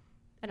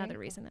another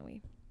reason that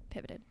we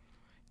pivoted.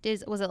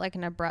 Was it like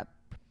an abrupt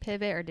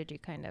pivot, or did you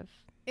kind of?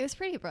 It was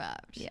pretty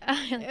abrupt.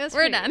 Yeah.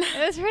 We're done.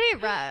 It was pretty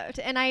abrupt.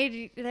 And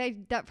I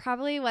that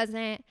probably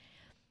wasn't,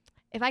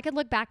 if I could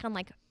look back on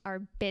like our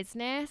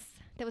business,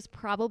 that was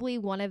probably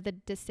one of the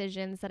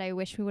decisions that I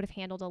wish we would have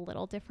handled a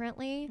little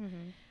differently.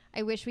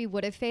 I wish we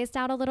would have phased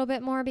out a little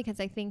bit more, because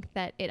I think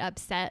that it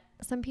upset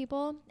some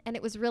people, and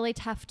it was really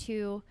tough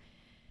to,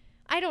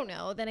 I don't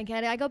know. Then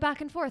again, I go back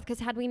and forth,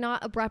 because had we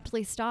not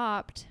abruptly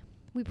stopped,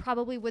 we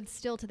probably would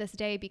still to this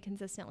day be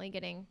consistently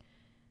getting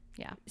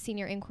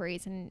senior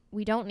inquiries, and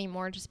we don't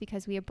anymore, just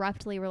because we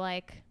abruptly were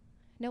like,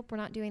 nope, we're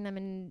not doing them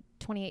in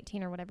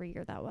 2018 or whatever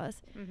year that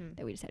was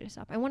that we decided to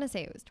stop. I want to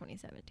say it was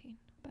 2017,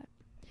 but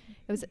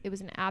it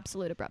was an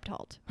absolute abrupt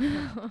halt.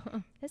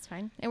 It's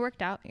fine. It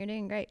worked out. You're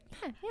doing great.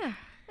 Yeah.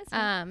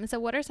 So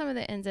what are some of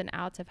the ins and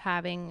outs of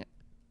having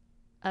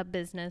a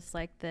business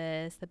like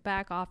this, the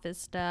back office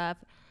stuff?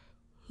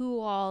 Who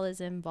all is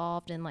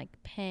involved in like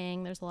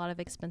paying? There's a lot of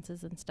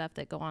expenses and stuff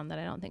that go on that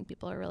I don't think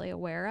people are really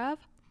aware of.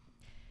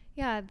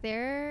 Yeah,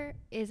 there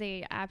is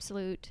a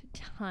absolute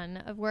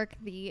ton of work.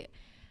 I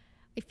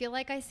feel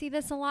like I see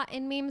this a lot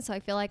in memes, so I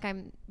feel like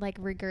I'm like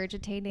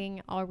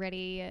regurgitating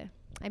already.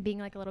 I'm being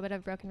like a little bit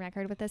of a broken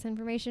record with this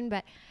information,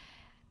 but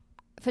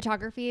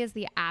photography is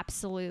the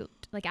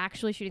absolute, like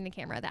actually shooting the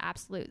camera, the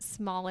absolute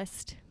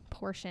smallest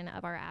portion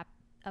of our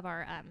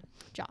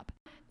job.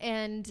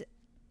 And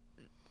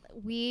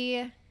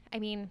I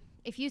mean,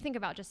 if you think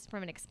about just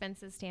from an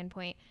expenses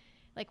standpoint,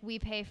 like we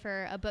pay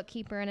for a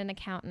bookkeeper and an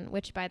accountant,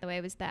 which by the way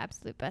was the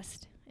absolute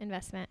best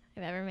investment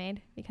I've ever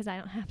made, because I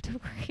don't have to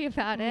worry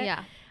about it.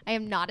 Yeah. I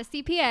am not a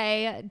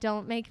CPA.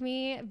 Don't make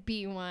me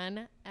be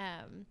one.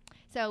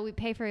 So we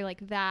pay for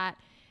like that.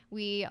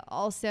 We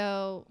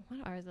also,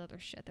 what are the other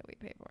shit that we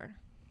pay for?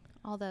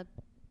 All the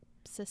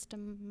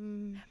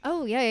system.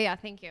 Oh, yeah.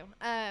 Thank you.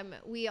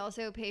 We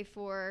also pay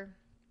for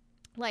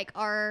like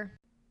our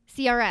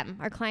CRM,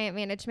 our client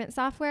management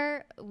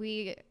software.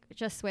 We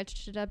just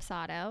switched to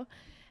Dubsado,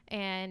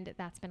 and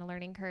that's been a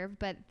learning curve,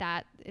 but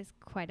that is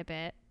quite a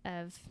bit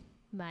of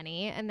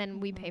money. And then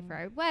we pay for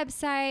our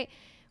website.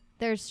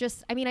 There's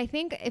just, I mean, I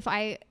think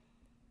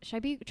should I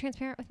be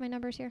transparent with my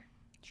numbers here?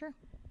 Sure.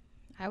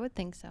 I would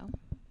think so.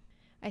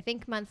 I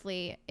think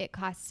monthly it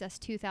costs us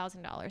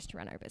 $2,000 to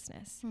run our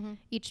business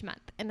each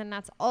month. And then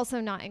that's also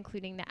not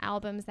including the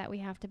albums that we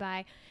have to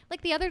buy.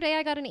 Like the other day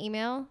I got an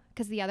email,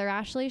 because the other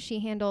Ashley, she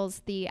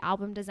handles the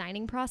album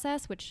designing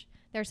process, which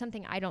there's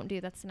something I don't do.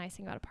 That's the nice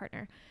thing about a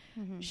partner.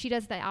 She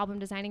does the album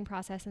designing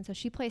process. And so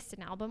she placed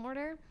an album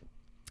order,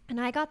 and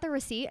I got the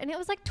receipt, and it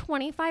was like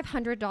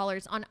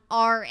 $2,500 on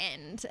our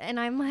end. And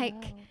I'm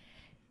like,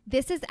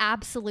 this is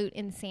absolute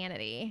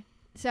insanity.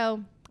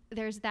 So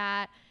there's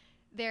that.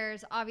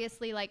 There's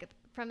obviously like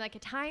from like a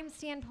time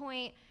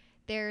standpoint,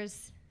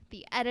 there's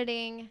the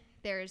editing,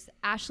 there's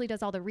Ashley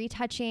does all the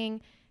retouching,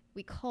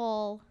 we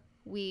cull,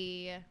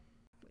 we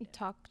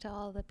talk to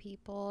all the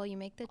people, you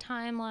make the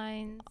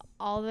timelines,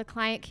 all the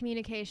client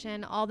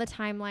communication, all the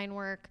timeline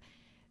work,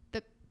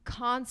 the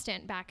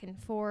constant back and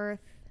forth,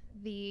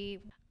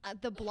 the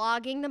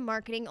blogging, the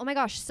marketing. Oh my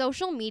gosh,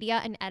 social media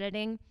and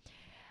editing,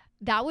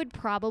 that would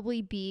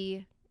probably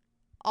be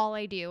all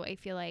I do, I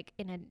feel like,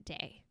 in a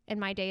day. And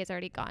my day is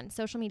already gone.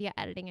 Social media,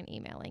 editing, and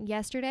emailing.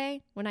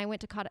 Yesterday, when I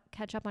went to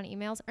catch up on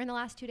emails, or in the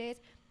last 2 days,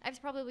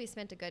 I've probably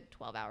spent a good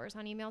 12 hours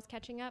on emails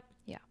catching up.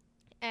 Yeah.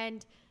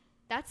 And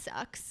that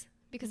sucks,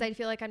 because I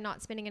feel like I'm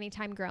not spending any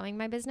time growing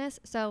my business.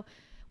 So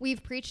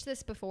we've preached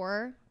this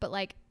before, but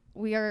like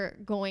we are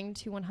going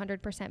to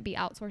 100% be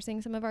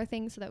outsourcing some of our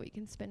things so that we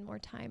can spend more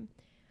time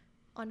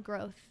on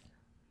growth.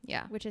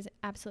 Yeah. Which is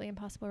absolutely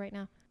impossible right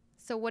now.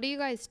 So what do you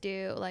guys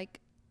do? Like,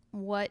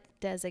 what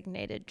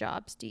designated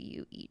jobs do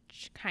you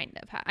each kind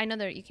of have? I know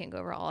that you can't go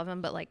over all of them,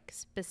 but like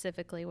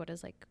specifically, what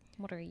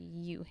are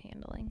you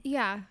handling?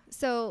 Yeah.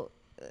 So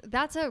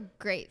that's a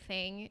great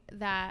thing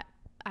that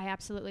I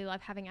absolutely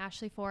love having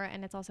Ashley for.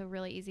 And it's also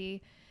really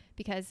easy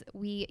because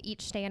we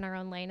each stay in our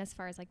own lane as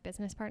far as like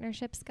business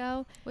partnerships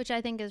go. Which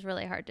I think is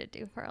really hard to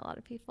do for a lot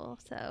of people.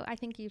 So I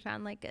think you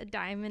found like a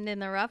diamond in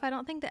the rough. I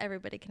don't think that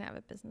everybody can have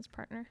a business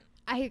partner.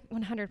 I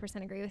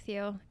 100% agree with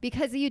you,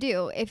 because you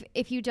do.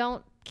 If you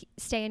don't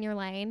stay in your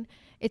lane,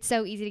 it's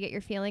so easy to get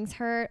your feelings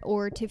hurt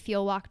or to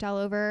feel walked all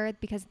over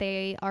because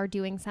they are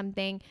doing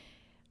something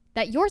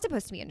that you're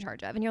supposed to be in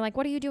charge of. And you're like,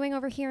 what are you doing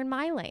over here in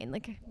my lane?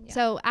 Like, yeah.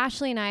 So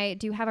Ashley and I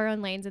do have our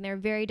own lanes, and they're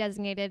very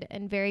designated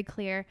and very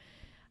clear.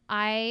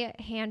 I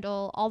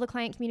handle all the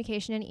client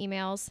communication and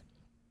emails.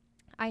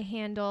 I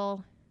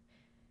handle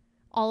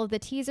all of the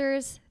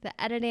teasers,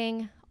 the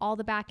editing, all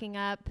the backing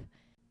up.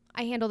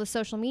 I handle the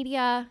social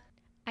media.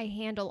 I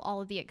handle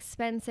all of the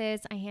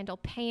expenses. I handle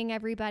paying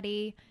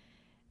everybody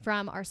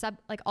from our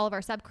all of our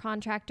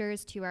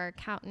subcontractors to our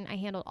accountant. I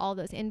handle all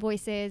those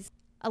invoices.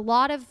 A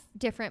lot of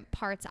different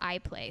parts I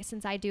play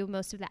since I do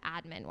most of the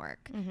admin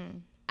work.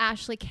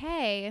 Ashley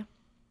K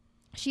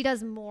she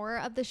does more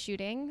of the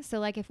shooting. So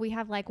like if we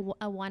have like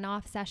a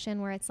one-off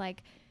session where it's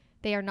like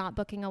they are not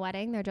booking a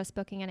wedding, they're just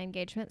booking an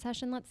engagement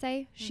session, let's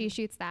say, she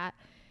shoots that.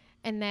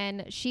 And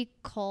then she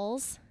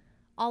culls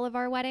all of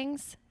our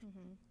weddings,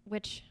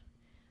 which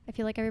I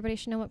feel like everybody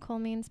should know what cull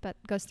means, but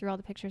goes through all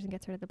the pictures and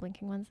gets rid of the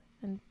blinking ones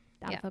and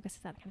out of focus,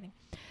 that kind of thing.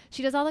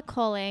 She does all the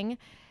culling.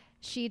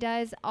 She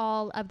does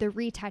all of the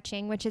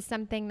retouching, which is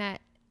something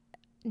that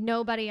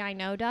nobody I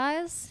know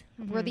does.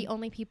 We're the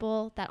only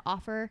people that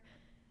offer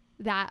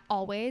that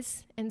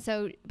always. And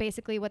so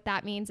basically what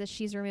that means is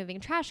she's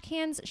removing trash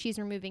cans, she's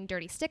removing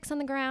dirty sticks on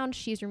the ground,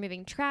 she's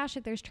removing trash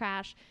if there's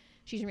trash,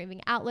 she's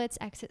removing outlets,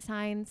 exit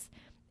signs,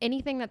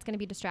 anything that's going to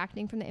be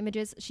distracting from the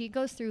images. She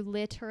goes through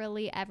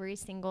literally every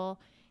single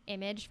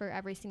image for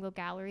every single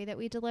gallery that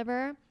we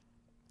deliver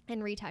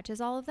and retouches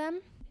all of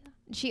them.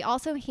 She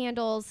also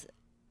handles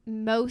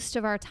most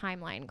of our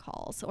timeline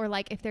calls, or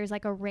like if there's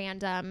like a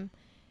random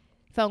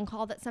phone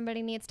call that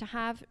somebody needs to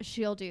have,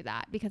 she'll do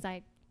that because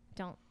I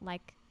don't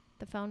like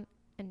the phone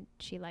and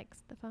she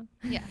likes the phone.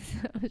 Yeah.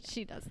 So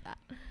she does that.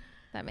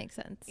 That makes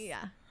sense.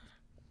 Yeah.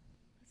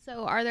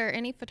 So are there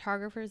any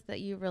photographers that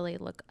you really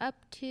look up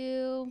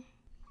to?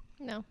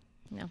 No.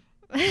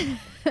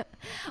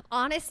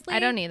 Honestly, I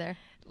don't either.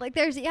 Like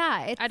there's,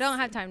 I don't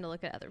have time to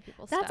look at other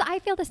people's stuff. I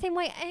feel the same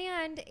way.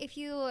 And if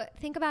you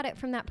think about it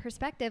from that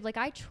perspective, like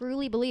I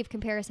truly believe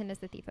comparison is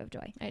the thief of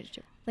joy. I do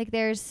too. Like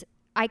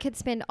I could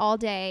spend all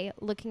day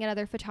looking at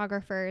other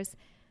photographers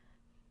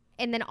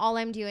and then all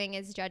I'm doing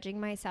is judging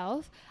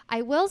myself.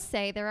 I will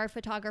say there are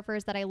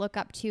photographers that I look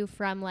up to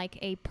from like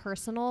a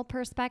personal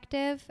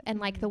perspective and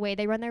like the way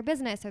they run their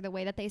business or the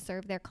way that they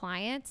serve their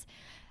clients.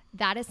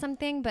 That is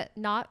something, but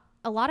not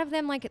a lot of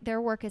them, like their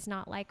work is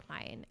not like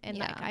mine. And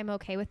like, I'm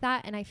okay with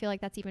that. And I feel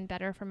like that's even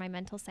better for my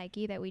mental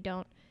psyche that we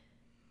don't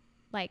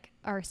like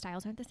our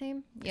styles aren't the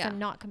same. Yeah. I'm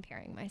not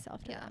comparing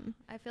myself to them.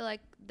 I feel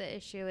like the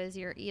issue is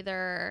you're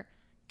either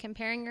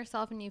comparing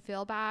yourself and you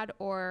feel bad,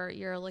 or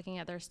you're looking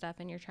at their stuff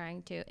and you're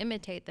trying to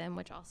imitate them,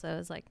 which also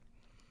is like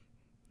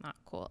not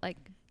cool. Like,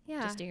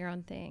 just do your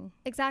own thing.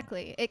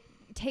 Exactly. It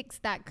takes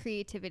that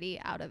creativity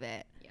out of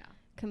it. Yeah.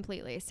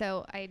 Completely.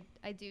 So I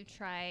do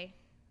try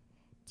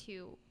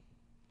to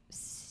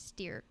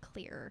steer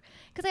clear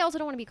because I also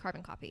don't want to be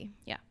carbon copy.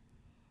 Yeah.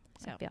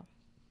 So I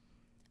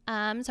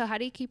feel. So how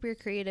do you keep your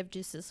creative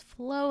juices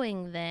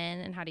flowing then,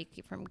 and how do you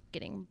keep from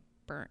getting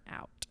burnt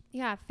out?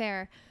 Yeah,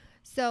 fair.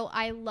 So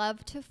I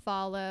love to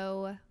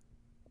follow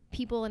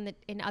people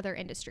in other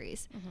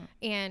industries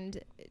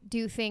and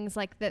do things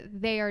like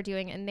that they are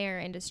doing in their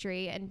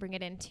industry and bring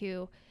it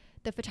into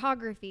the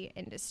photography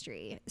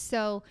industry.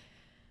 So,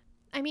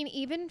 I mean,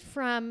 even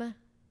from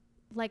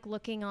like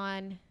looking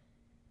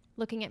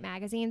at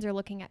magazines or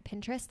looking at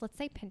Pinterest, let's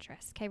say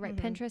Pinterest. Okay, right.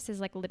 Pinterest is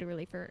like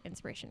literally for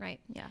inspiration, right?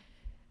 Yeah.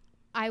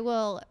 I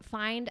will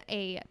find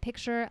a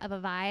picture of a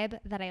vibe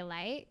that I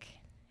like,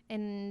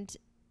 and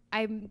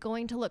I'm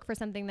going to look for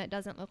something that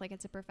doesn't look like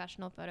it's a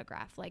professional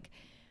photograph. Like,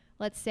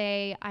 let's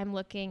say I'm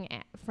looking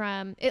at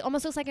it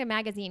almost looks like a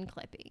magazine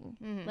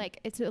clipping. Like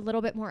it's a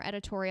little bit more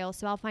editorial.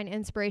 So I'll find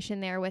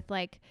inspiration there with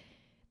like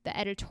the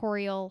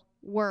editorial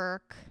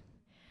work.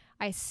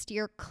 I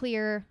steer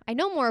clear. I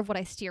know more of what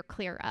I steer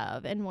clear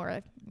of and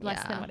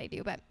less than what I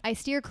do, but I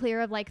steer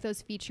clear of like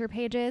those feature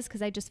pages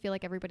because I just feel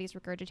like everybody's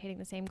regurgitating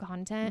the same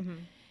content.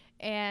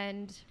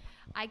 And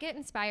I get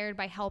inspired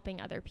by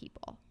helping other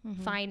people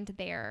find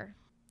their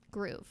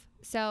groove.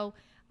 So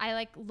I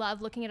like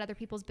love looking at other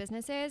people's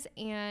businesses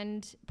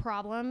and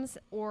problems,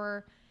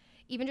 or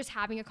even just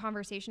having a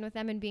conversation with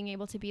them and being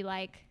able to be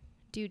like,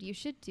 dude, you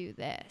should do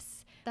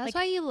this. That's like,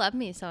 why you love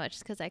me so much,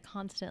 because I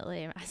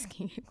constantly am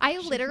asking you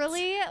questions. I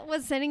literally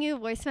was sending you a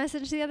voice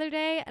message the other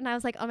day and I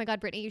was like, oh my God,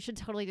 Brittany, you should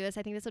totally do this.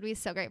 I think this would be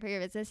so great for your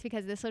business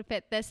because this would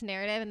fit this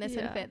narrative and this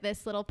would fit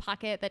this little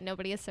pocket that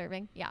nobody is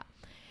serving. Yeah.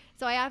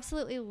 So I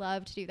absolutely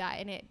love to do that,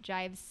 and it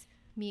drives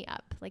me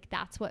up. Like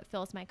that's what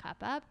fills my cup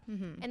up.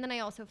 And then I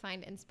also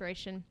find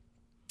inspiration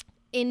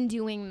in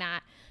doing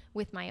that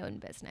with my own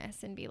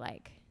business and be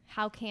like,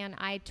 how can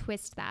I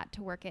twist that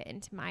to work it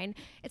into mine?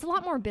 It's a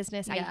lot more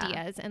business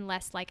ideas and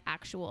less like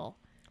actual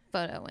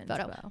photo.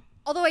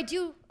 Although I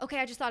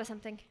just thought of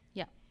something.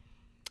 Yeah.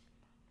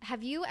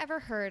 Have you ever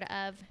heard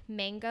of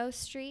Mango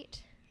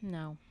Street?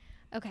 No.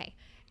 Okay.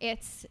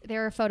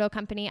 They're a photo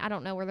company. I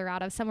don't know where they're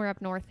out of, somewhere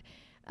up north.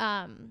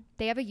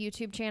 They have a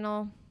YouTube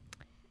channel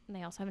and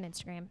they also have an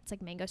Instagram. It's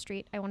like Mango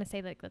Street. I want to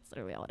say like that's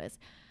literally all it is.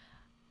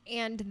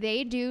 And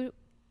they do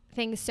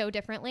things so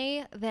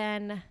differently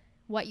than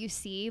what you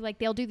see. Like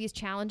they'll do these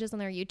challenges on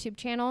their YouTube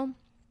channel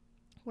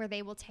where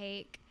they will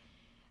take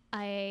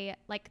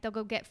they'll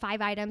go get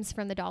 5 items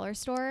from the dollar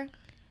store.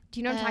 Do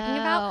you know what I'm talking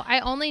about?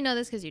 I only know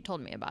this because you told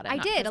me about it. I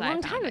did a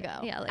long time ago.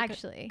 Yeah, like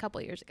actually a couple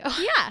years ago.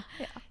 Yeah.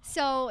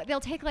 So they'll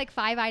take like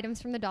 5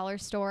 items from the dollar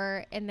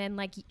store and then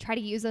like try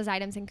to use those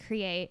items and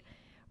create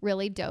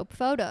really dope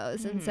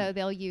photos. And so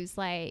they'll use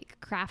like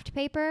craft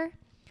paper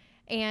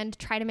and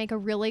try to make a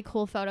really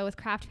cool photo with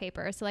craft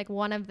paper. So like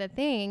one of the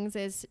things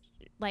is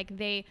like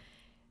they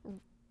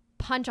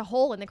punch a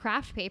hole in the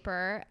craft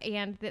paper,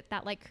 and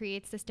that like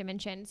creates this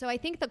dimension. So I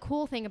think the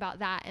cool thing about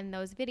that in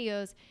those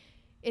videos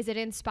is it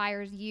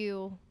inspires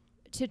you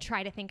to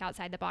try to think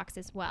outside the box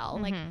as well.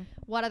 Like,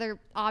 what other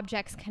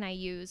objects can I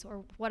use,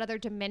 or what other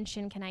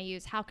dimension can I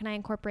use? How can I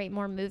incorporate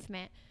more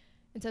movement?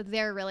 And so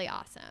they're really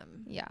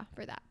awesome. Yeah.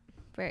 For that.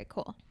 Very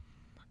cool.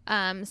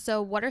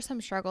 So what are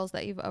some struggles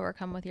that you've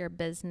overcome with your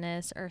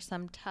business, or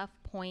some tough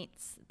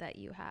points that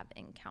you have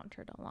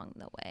encountered along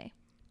the way?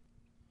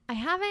 I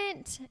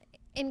haven't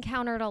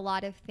encountered a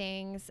lot of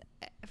things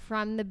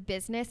from the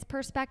business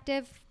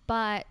perspective,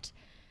 but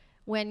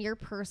when your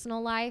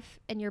personal life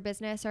and your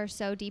business are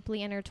so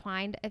deeply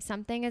intertwined, if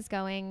something is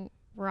going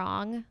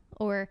wrong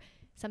or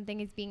something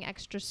is being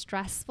extra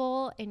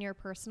stressful in your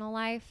personal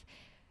life,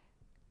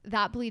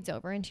 that bleeds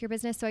over into your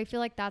business. So I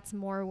feel like that's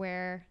more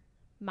where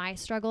my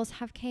struggles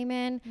have came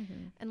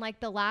in. And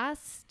like the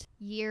last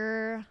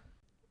year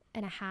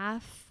and a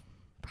half,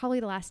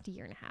 probably the last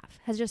year and a half,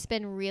 has just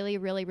been really,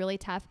 really, really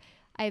tough.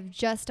 I've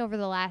just over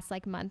the last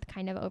like month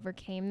kind of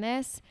overcame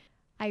this.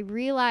 I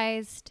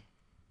realized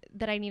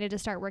that I needed to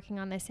start working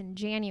on this in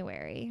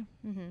January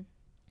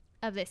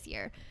of this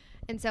year.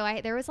 And so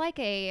there was like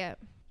a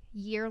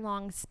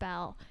year-long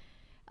spell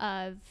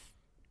of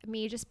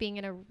me just being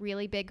in a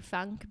really big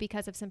funk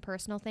because of some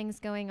personal things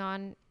going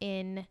on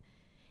in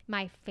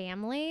my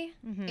family.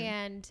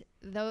 And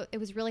though it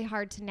was really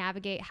hard to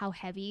navigate how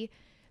heavy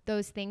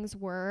those things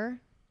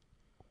were,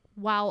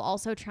 while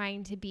also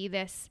trying to be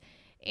this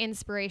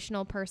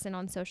inspirational person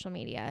on social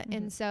media.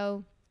 And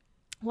so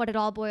what it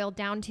all boiled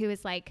down to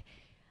is like,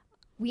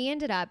 we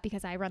ended up,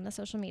 because I run the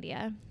social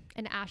media,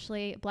 and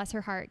Ashley, bless her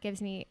heart,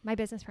 gives me, my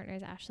business partner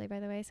is Ashley, by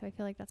the way, so I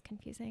feel like that's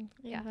confusing.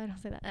 Yeah. If I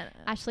don't say that.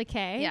 Ashley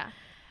K. Yeah.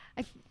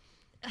 I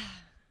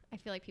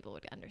feel like people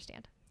would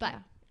understand. But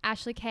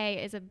Ashley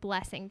K is a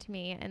blessing to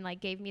me, and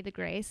like gave me the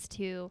grace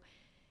to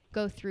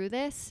go through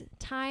this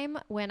time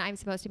when I'm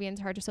supposed to be in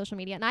charge of social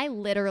media. And I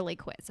literally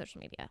quit social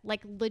media,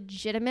 like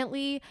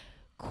legitimately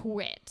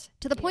quit,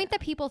 to the point that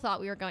people thought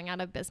we were going out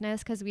of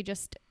business because we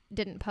just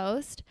didn't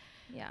post.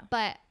 Yeah.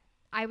 But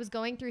I was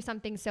going through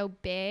something so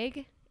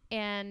big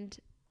and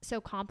so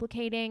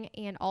complicating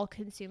and all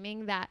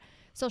consuming that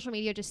social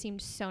media just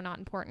seemed so not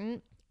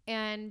important.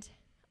 And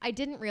I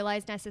didn't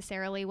realize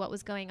necessarily what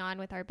was going on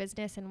with our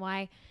business and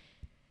why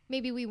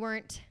maybe we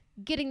weren't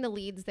getting the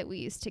leads that we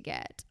used to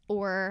get,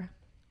 or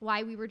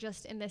why we were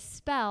just in this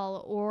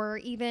spell, or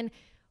even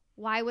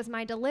why was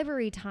my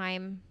delivery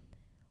time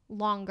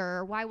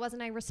longer? Why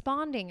wasn't I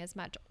responding as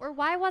much? Or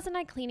why wasn't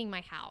I cleaning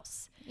my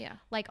house? Yeah.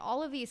 Like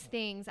all of these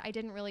things I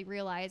didn't really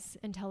realize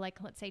until like,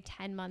 let's say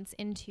 10 months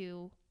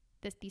into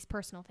these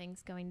personal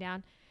things going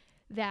down,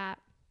 that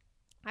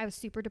I was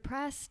super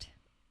depressed.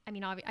 I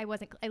mean, I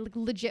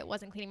legit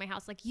wasn't cleaning my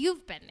house. Like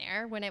you've been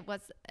there when it was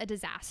a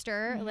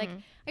disaster. Like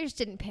I just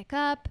didn't pick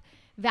up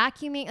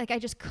vacuuming. Like I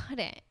just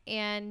couldn't.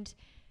 And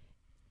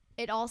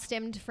it all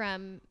stemmed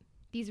from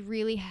these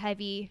really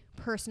heavy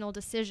personal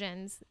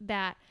decisions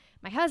that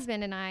my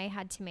husband and I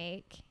had to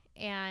make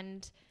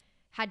and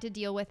had to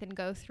deal with and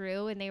go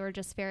through. And they were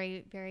just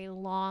very, very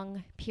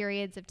long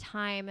periods of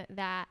time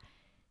that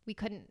we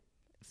couldn't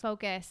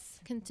focus.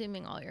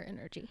 Consuming all your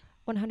energy.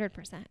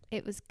 100%.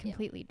 It was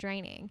completely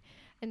draining.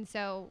 And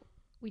so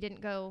we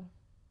didn't go,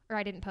 or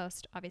I didn't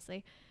post,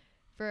 obviously,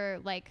 for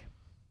like,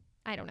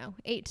 I don't know,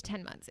 8 to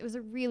 10 months. It was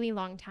a really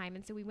long time.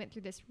 And so we went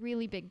through this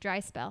really big dry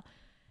spell.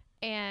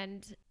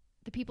 And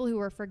the people who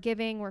were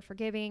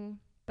forgiving,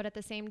 but at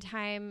the same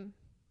time,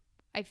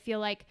 I feel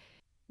like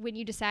when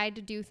you decide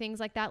to do things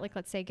like that, like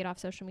let's say get off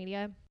social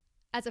media,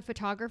 as a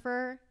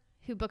photographer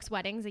who books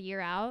weddings a year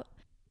out,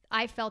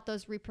 I felt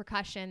those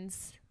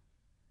repercussions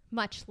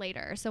much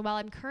later. So while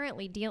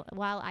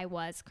I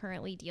was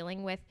currently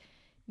dealing with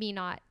me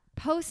not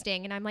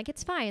posting, and I'm like,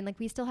 it's fine. Like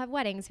we still have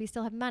weddings, we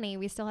still have money,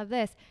 we still have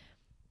this.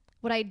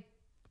 What I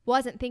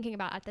wasn't thinking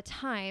about at the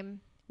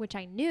time, which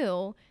I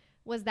knew,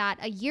 was that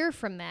a year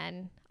from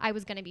then, I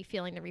was going to be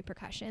feeling the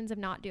repercussions of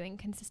not doing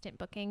consistent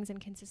bookings and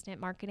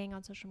consistent marketing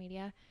on social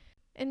media.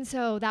 And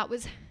so that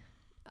was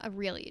a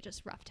really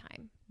just rough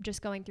time,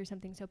 just going through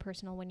something so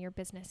personal when your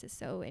business is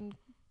so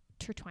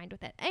intertwined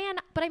with it.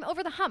 But I'm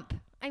over the hump.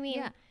 I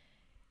mean,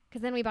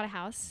 because then we bought a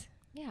house.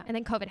 Yeah. And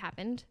then COVID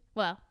happened.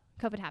 Well,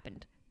 COVID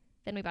happened.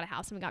 Then we bought a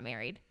house and we got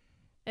married.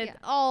 It's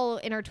all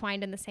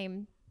intertwined in the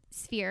same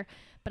sphere.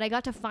 But I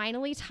got to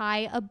finally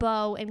tie a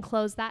bow and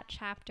close that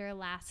chapter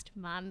last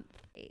month.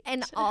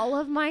 And all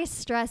of my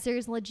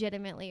stressors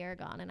legitimately are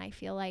gone. And I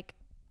feel like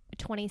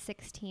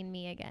 2016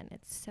 me again.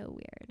 It's so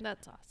weird.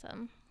 That's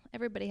awesome.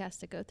 Everybody has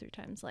to go through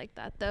times like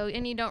that, though.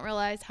 And you don't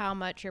realize how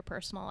much your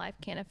personal life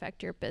can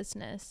affect your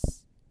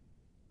business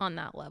on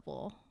that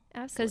level.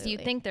 Absolutely. Because you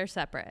think they're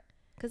separate.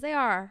 Because they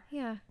are.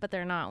 Yeah. But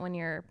they're not when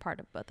you're part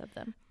of both of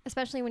them.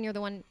 Especially when you're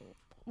the one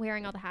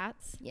wearing all the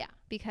hats. Yeah.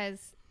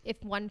 Because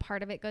if one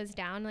part of it goes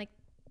down, like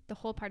the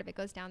whole part of it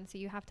goes down. So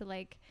you have to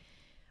like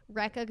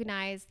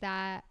recognize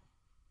that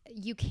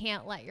you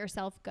can't let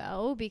yourself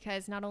go,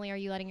 because not only are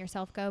you letting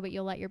yourself go, but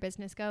you'll let your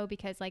business go,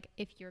 because like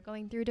if you're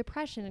going through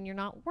depression and you're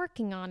not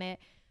working on it,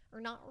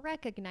 or not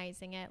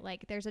recognizing it,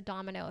 like there's a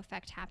domino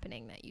effect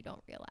happening that you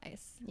don't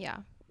realize. Yeah.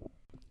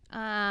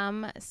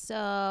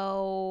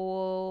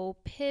 So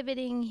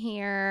pivoting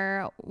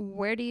here,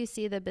 where do you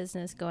see the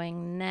business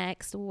going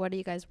next? What are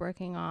you guys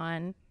working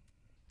on?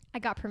 I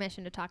got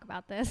permission to talk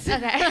about this.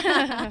 Okay.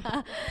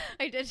 I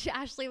did.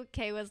 Ashley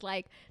Kay was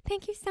like,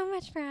 thank you so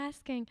much for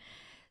asking.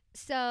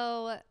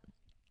 So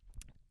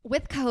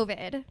with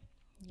COVID,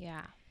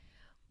 Yeah.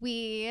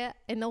 we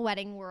in the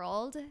wedding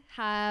world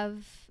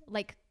have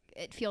like,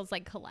 it feels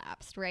like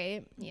collapsed,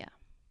 right? Yeah.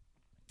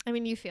 I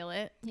mean, you feel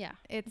it. Yeah.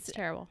 It's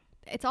terrible.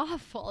 It's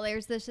awful.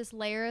 There's this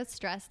layer of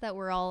stress that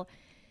we're all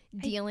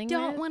dealing with. I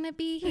don't want to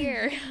be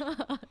here.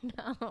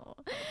 No.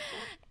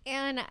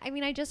 And I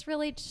mean, I just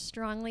really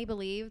strongly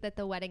believe that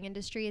the wedding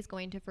industry is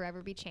going to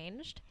forever be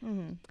changed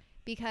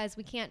because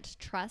we can't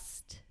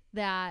trust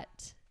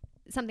that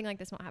something like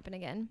this won't happen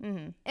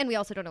again. And we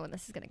also don't know when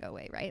this is going to go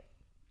away, right?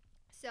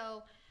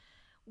 So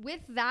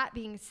with that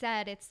being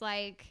said, it's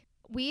like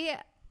we,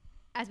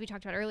 as we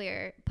talked about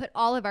earlier, put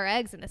all of our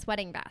eggs in this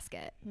wedding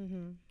basket.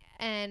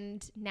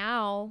 And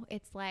now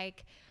it's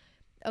like,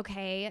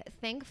 okay,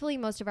 thankfully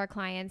most of our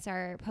clients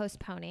are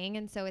postponing,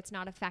 and so it's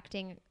not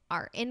affecting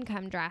our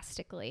income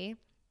drastically.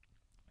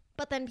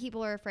 But then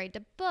people are afraid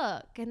to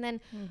book. And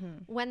then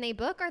when they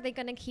book, are they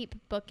going to keep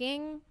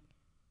booking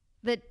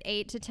the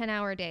 8 to 10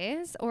 hour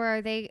days? Or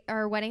are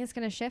our weddings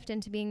going to shift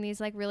into being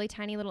these like really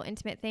tiny little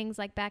intimate things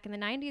like back in the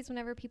 90s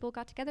whenever people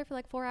got together for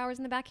like 4 hours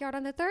in the backyard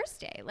on a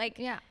Thursday? Like,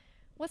 Yeah.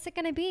 what's it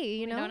going to be?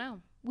 You know? Don't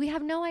know. We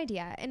have no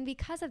idea. And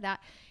because of that,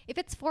 if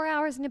it's 4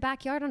 hours in the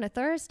backyard on a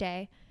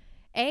Thursday,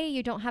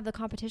 you don't have the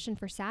competition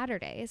for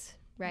Saturdays,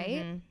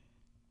 right?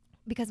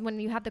 Because when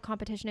you have the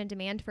competition and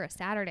demand for a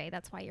Saturday,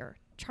 that's why you're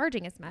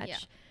charging as much. Yeah.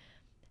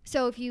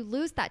 So if you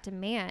lose that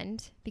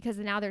demand, because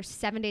now there's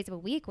 7 days of a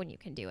week when you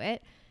can do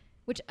it,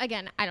 which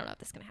again, I don't know if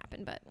this is going to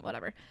happen, but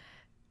whatever.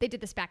 They did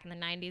this back in the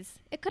 90s.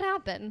 It could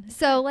happen.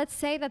 So let's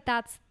say that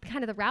that's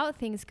kind of the route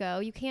things go.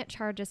 You can't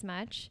charge as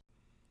much.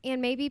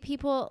 And maybe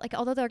people, like,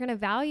 although they're going to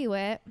value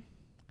it,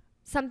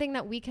 something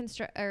that we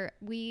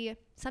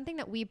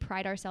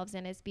pride ourselves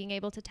in is being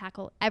able to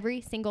tackle every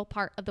single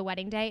part of the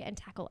wedding day and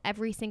tackle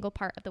every single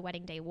part of the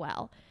wedding day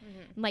well.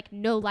 Like,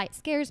 no light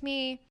scares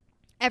me.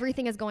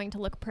 Everything is going to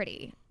look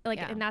pretty. Like,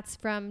 and that's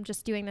from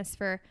just doing this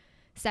for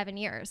 7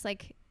 years.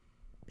 Like,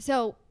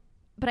 so,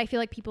 but I feel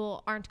like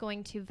people aren't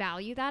going to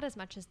value that as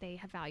much as they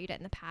have valued it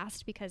in the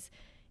past because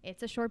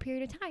it's a short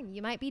period of time.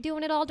 You might be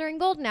doing it all during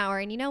golden hour,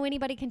 and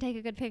anybody can take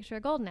a good picture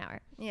of golden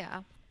hour.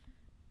 Yeah.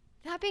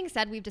 That being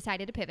said, we've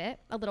decided to pivot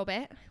a little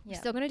bit. We're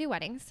still going to do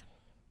weddings,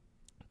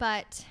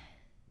 but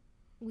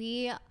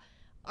we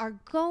are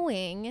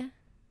going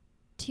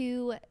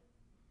to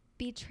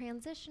be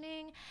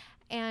transitioning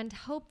and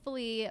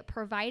hopefully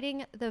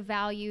providing the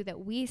value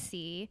that we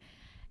see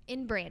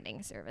in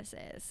branding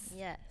services.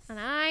 Yes. And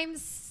I'm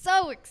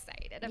so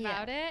excited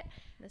about it.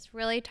 This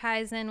really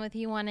ties in with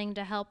you wanting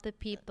to help the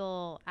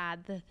people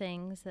add the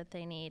things that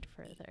they need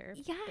for their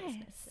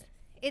businesses.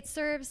 It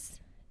serves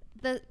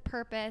the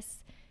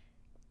purpose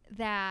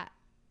that,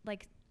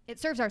 like, it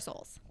serves our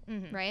souls,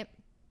 right?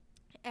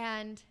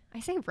 And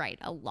I say right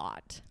a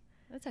lot.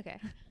 That's okay.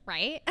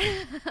 Right?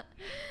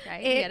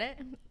 Right, you get it?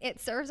 It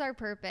serves our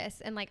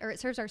purpose and it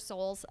serves our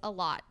souls a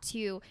lot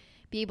to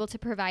be able to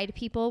provide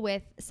people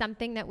with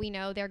something that we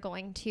know they're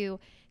going to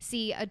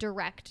see a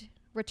direct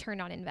return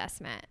on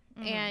investment.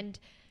 And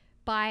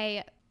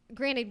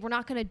granted, we're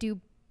not going to do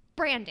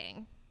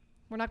branding.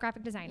 We're not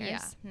graphic designers.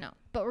 Yeah, no.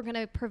 But we're going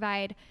to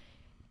provide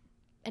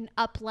an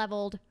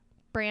up-leveled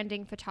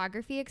branding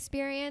photography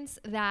experience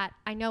that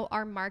I know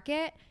our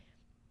market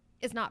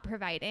is not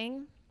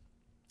providing.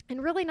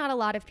 And really not a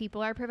lot of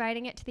people are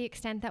providing it to the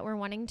extent that we're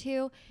wanting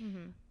to.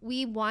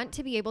 We want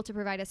to be able to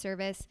provide a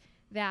service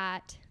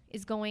that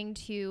is going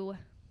to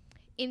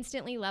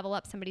instantly level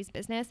up somebody's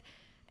business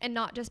and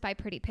not just by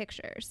pretty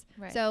pictures.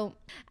 Right. So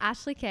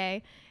Ashley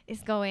Kay is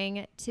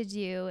going to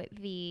do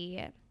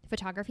the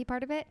photography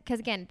part of it. Because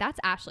again, that's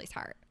Ashley's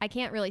heart. I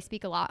can't really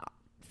speak a lot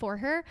for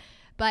her,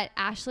 but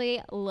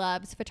Ashley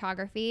loves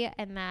photography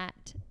and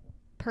that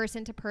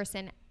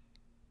person-to-person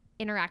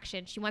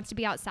interaction. She wants to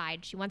be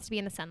outside. She wants to be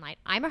in the sunlight.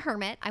 I'm a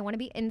hermit. I want to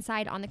be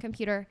inside on the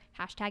computer,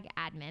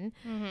 #admin.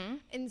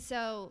 And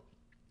so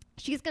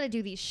she's going to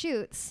do these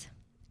shoots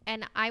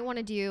and I want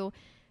to do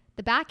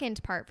the back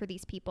end part for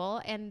these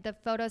people and the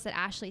photos that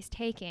Ashley's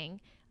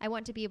taking. I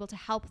want to be able to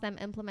help them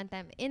implement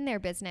them in their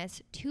business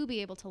to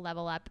be able to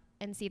level up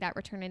and see that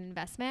return on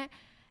investment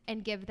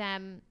and give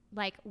them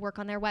work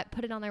on their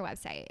put it on their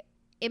website,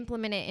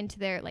 implement it into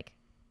their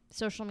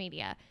social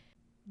media,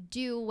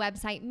 do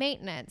website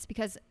maintenance.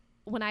 Because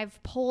when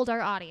I've polled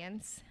our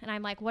audience and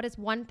I'm like, what is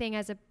one thing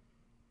as a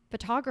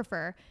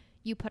photographer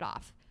you put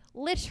off?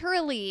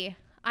 Literally,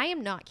 I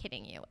am not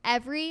kidding you.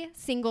 Every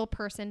single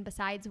person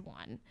besides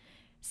one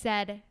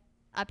said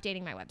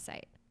updating my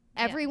website.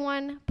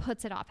 Everyone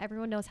puts it off.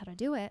 Everyone knows how to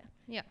do it.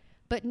 Yeah.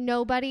 But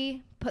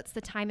nobody puts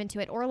the time into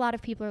it. Or a lot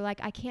of people are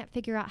like, I can't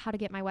figure out how to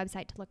get my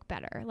website to look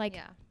better.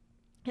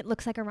 It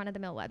looks like a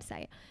run-of-the-mill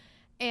website.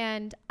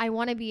 And I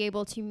want to be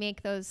able to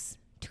make those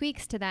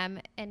tweaks to them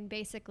and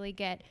basically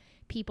get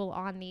people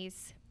on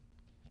these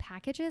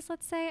packages,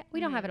 let's say. We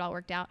don't have it all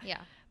worked out.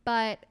 Yeah.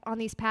 But on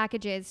these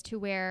packages to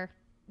where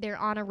they're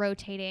on a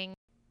rotating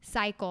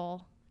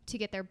cycle to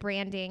get their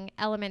branding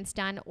elements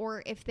done,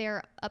 or if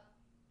they're a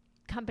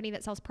company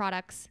that sells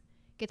products,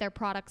 get their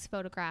products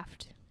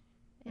photographed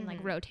and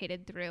like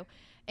rotated through,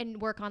 and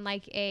work on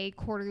like a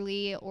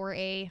quarterly or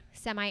a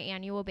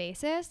semi-annual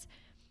basis.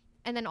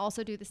 And then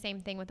also do the same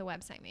thing with the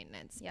website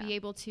maintenance. Yeah. Be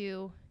able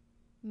to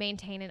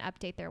maintain and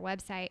update their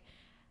website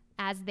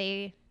as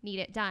they need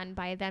it done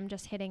by them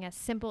just hitting a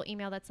simple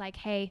email that's like,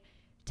 hey,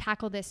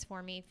 tackle this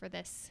for me for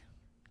this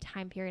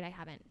time period. I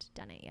haven't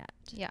done it yet.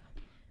 Yeah.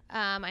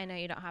 I know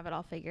you don't have it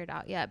all figured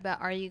out yet, but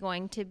are you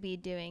going to be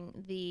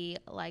doing the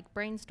like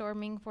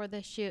brainstorming for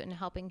this shoot and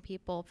helping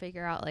people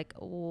figure out like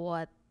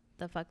what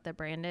the fuck the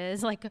brand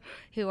is? Like,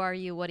 who are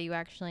you? What do you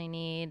actually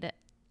need?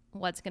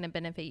 What's going to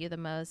benefit you the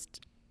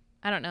most?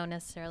 I don't know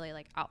necessarily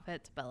like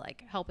outfits, but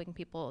like helping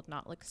people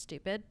not look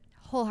stupid.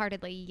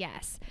 Wholeheartedly,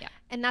 yes. Yeah.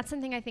 And that's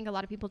something I think a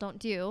lot of people don't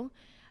do.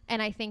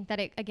 And I think that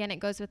it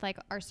goes with like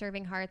our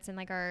serving hearts and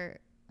like our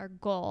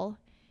goal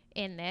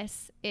in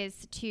this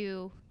is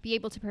to be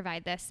able to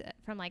provide this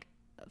from like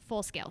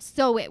full scale.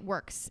 So it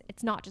works.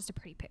 It's not just a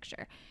pretty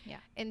picture. Yeah.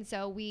 And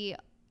so we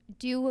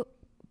do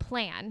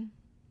plan,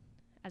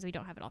 as we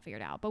don't have it all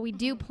figured out, but we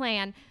do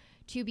plan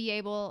to be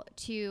able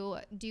to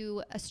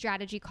do a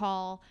strategy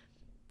call,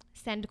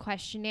 send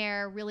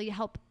questionnaire, really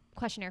help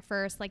questionnaire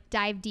first, like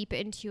dive deep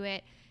into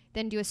it,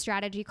 then do a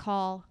strategy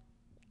call,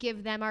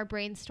 give them our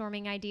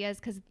brainstorming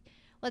ideas. Because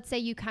let's say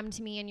you come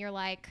to me and you're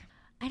like,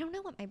 I don't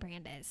know what my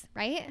brand is,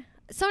 right?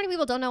 So many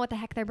people don't know what the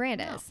heck their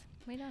brand is.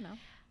 We don't know.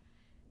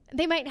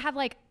 They might have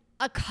like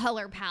a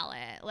color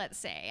palette, let's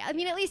say. I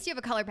mean, at least you have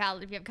a color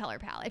palette if you have a color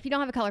palette. If you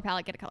don't have a color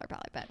palette, get a color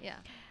palette. But Yeah.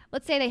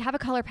 let's say they have a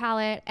color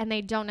palette and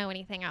they don't know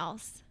anything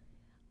else.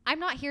 I'm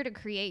not here to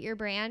create your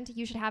brand.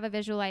 You should have a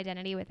visual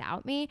identity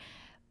without me,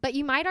 but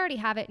you might already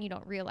have it and you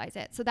don't realize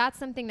it. So that's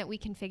something that we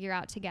can figure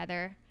out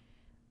together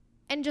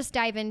and just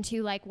dive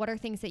into, like, what are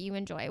things that you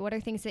enjoy? What are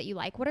things that you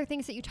like? What are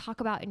things that you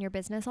talk about in your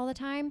business all the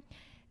time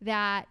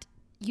that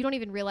you don't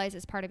even realize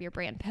is part of your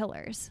brand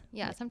pillars?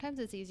 Yeah. Sometimes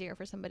it's easier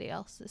for somebody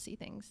else to see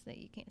things that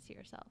you can't see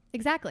yourself.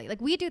 Exactly. Like,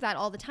 we do that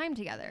all the time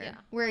together, Yeah.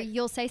 where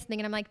you'll say something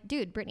and I'm like,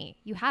 dude, Brittany,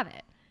 you have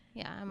it.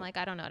 Yeah. I'm like,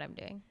 I don't know what I'm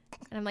doing.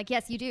 And I'm like,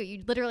 yes, you do.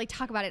 You literally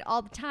talk about it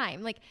all the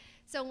time. Like,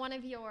 so one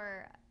of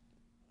your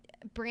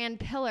brand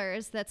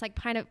pillars that's like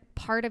kind of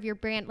part of your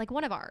brand, like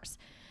one of ours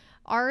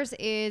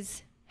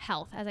is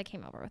health, as I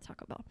came over with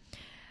Taco Bell.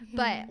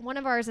 But one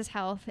of ours is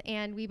health,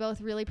 and we both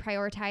really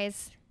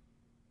prioritize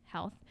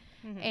health.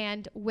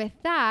 And with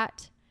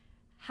that,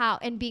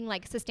 and being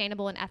like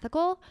sustainable and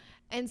ethical.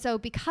 And so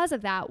because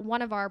of that,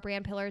 one of our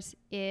brand pillars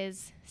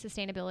is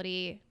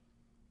sustainability,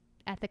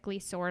 ethically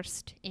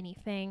sourced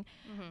anything.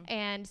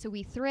 And so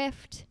we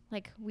thrift,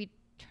 like we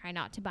try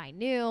not to buy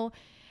new,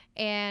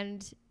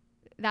 and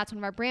that's one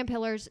of our brand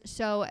pillars.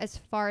 So as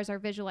far as our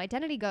visual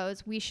identity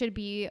goes, we should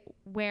be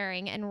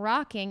wearing and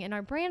rocking in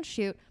our brand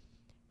shoot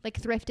like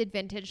thrifted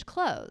vintage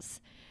clothes.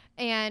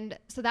 And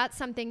so that's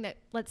something that,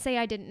 let's say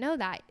I didn't know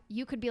that,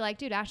 you could be like,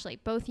 dude, Ashley,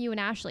 both you and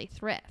Ashley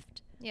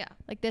thrift. Yeah.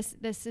 Like this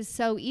is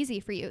so easy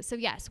for you. So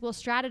yes, we'll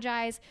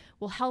strategize,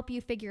 we'll help you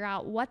figure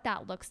out what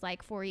that looks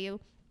like for you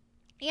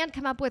and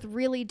come up with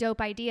really dope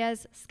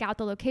ideas, scout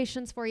the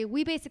locations for you.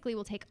 We basically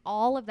will take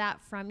all of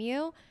that from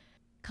you,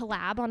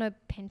 collab on a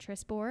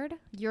Pinterest board.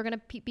 You're going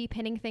to be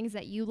pinning things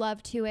that you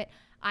love to it.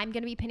 I'm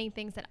going to be pinning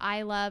things that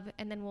I love.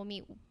 And then we'll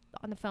meet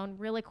on the phone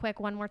really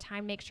quick one more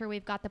time, make sure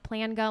we've got the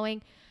plan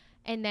going,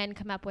 and then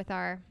come up with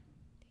our,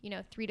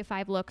 3 to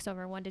 5 looks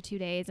over 1 to 2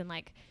 days and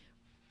like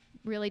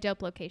really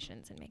dope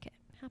locations and make it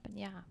happen.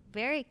 Yeah.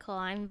 Very cool.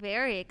 I'm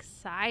very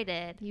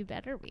excited. You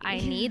better be. I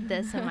need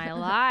this in my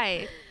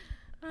life.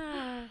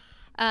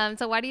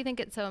 So why do you think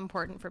it's so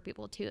important for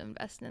people to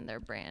invest in their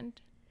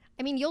brand?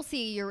 I mean, you'll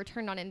see your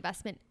return on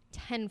investment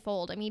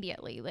tenfold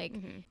immediately. Like,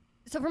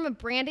 so from a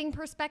branding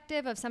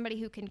perspective of somebody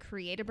who can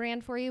create a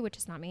brand for you, which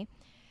is not me,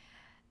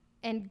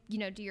 and,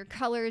 do your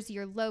colors,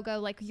 your logo,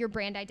 like your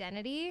brand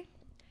identity,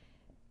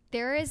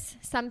 there is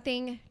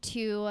something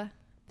to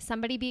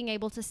somebody being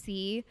able to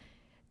see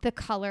the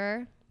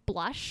color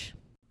blush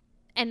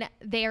and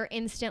they're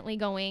instantly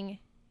going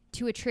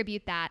to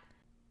attribute that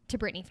to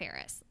Brittany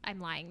Ferris. I'm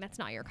lying. That's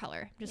not your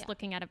color. I'm just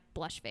looking at a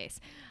blush face.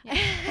 Yeah.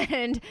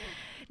 And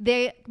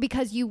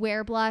because you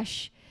wear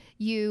blush,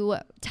 you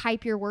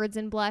type your words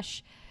in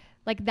blush,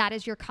 like that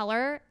is your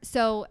color.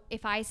 So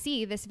if I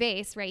see this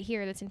vase right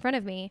here that's in front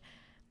of me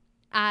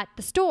at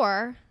the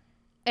store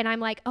and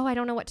I'm like, oh, I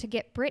don't know what to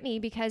get Brittany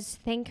because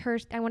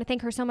I want to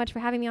thank her so much for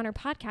having me on her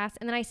podcast.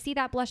 And then I see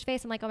that blush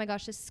face. I'm like, oh my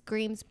gosh, this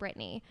screams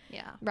Brittany.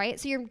 Yeah. Right.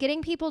 So you're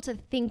getting people to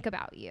think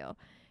about you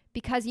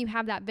because you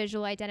have that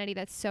visual identity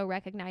that's so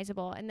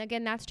recognizable. And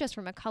again, that's just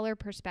from a color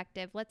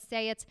perspective. Let's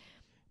say it's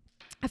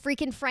a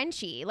freaking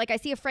Frenchie. Like I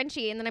see a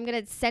Frenchie and then I'm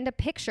going to send a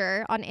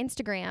picture on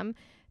Instagram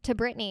to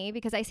Brittany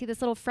because I see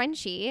this little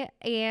Frenchie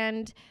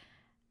and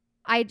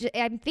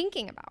I'm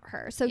thinking about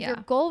her. So your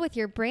goal with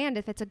your brand,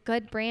 if it's a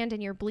good brand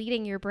and you're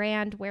bleeding your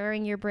brand,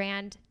 wearing your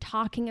brand,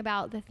 talking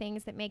about the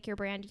things that make your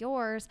brand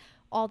yours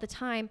all the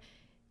time,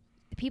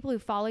 the people who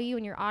follow you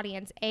and your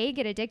audience, A,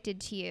 get addicted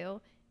to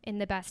you in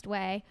the best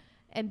way,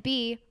 and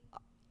B,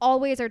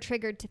 always are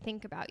triggered to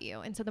think about you.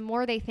 And so the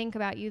more they think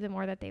about you, the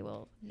more that they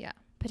will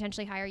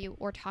potentially hire you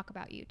or talk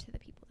about you to the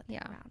people that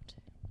they're around.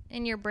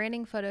 And your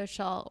branding photos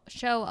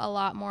show a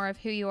lot more of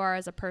who you are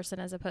as a person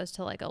as opposed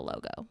to like a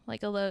logo.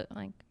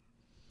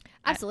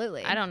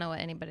 Absolutely. I don't know what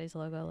anybody's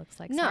logo looks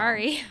like. No.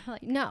 Sorry.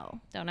 No.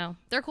 Don't know.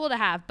 They're cool to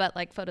have, but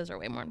like photos are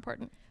way more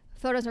important.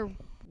 Photos are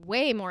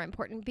way more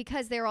important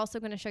because they're also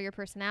going to show your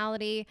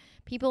personality.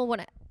 People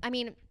want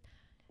to,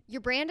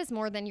 your brand is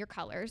more than your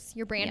colors.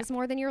 Your brand is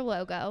more than your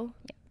logo.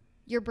 Yeah.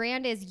 Your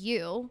brand is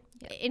you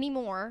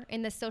anymore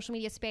in the social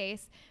media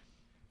space.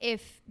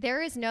 If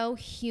there is no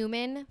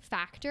human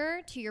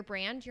factor to your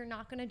brand, you're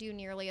not going to do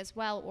nearly as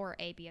well or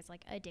be as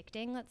like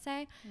addicting, let's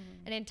say,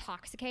 and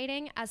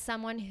intoxicating as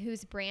someone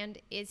whose brand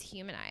is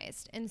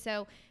humanized. And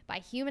so by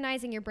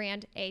humanizing your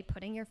brand,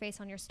 putting your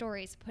face on your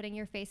stories, putting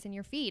your face in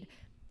your feed,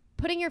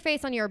 putting your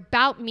face on your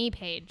About Me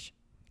page,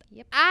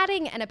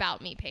 adding an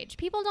About Me page.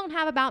 People don't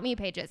have About Me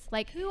pages.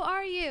 Like, who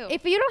are you?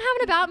 If you don't have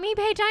an About Me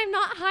page, I'm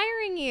not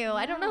hiring you. No.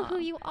 I don't know who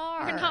you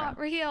are. You're not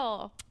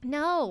real.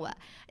 No.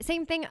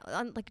 Same thing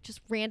on like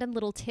just random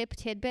little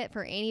tidbit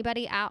for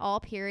anybody at all,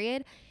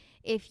 period.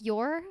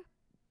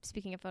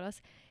 Speaking of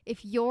photos,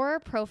 if your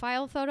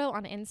profile photo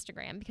on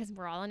Instagram, because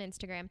we're all on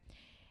Instagram,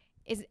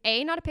 is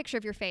not a picture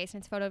of your face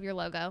and it's a photo of your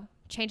logo,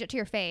 change it to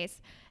your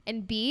face.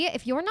 And B,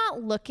 if you're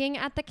not looking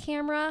at the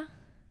camera,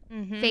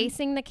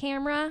 facing the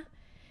camera,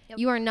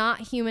 you are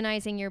not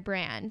humanizing your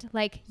brand.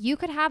 Like, you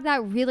could have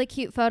that really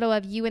cute photo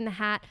of you in the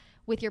hat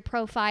with your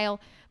profile,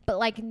 but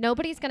like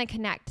nobody's going to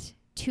connect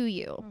to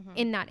you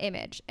in that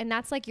image. And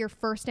that's like your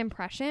first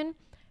impression.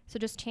 So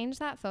just change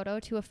that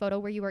photo to a photo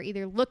where you are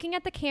either looking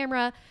at the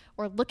camera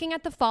or looking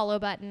at the follow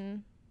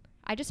button.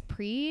 I just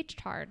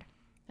preached hard.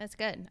 That's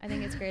good. I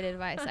think it's great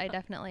advice. I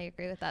definitely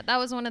agree with that. That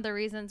was one of the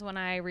reasons when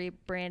I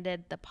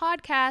rebranded the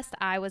podcast,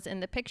 I was in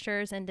the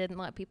pictures and didn't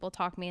let people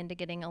talk me into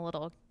getting a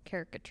little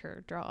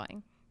caricature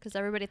drawing. Because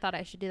everybody thought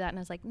I should do that. And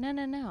I was like,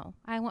 no.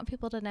 I want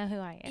people to know who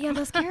I am. Yeah,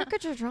 those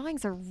caricature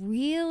drawings are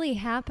really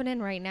happening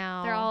right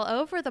now. They're all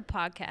over the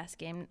podcast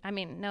game. I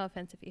mean, no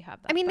offense if you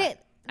have that. I mean, they're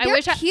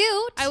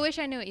cute. I wish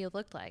I knew what you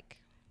looked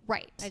like.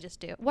 Right. I just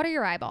do. What are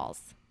your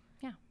eyeballs?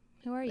 Yeah.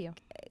 Who are you?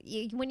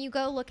 When you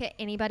go look at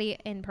anybody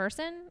in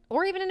person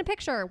or even in a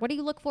picture, what do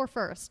you look for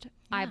first?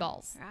 Yeah.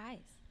 Eyeballs. Your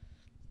eyes.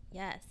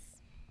 Yes.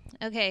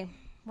 Okay.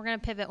 We're going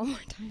to pivot one more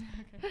time.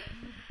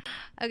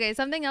 Okay,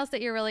 something else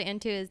that you're really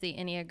into is the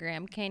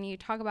Enneagram. Can you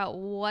talk about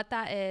what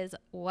that is,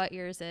 what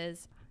yours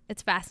is?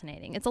 It's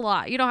fascinating. It's a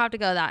lot. You don't have to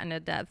go that into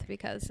depth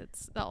because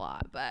it's a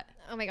lot, but...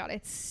 Oh my God,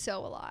 it's so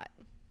a lot.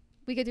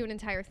 We could do an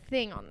entire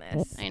thing on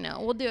this. I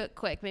know. We'll do it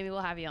quick. Maybe we'll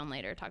have you on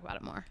later to talk about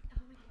it more.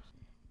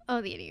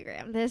 Oh, the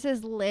Enneagram. This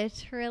is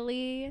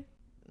literally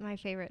my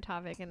favorite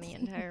topic in the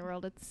entire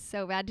world. It's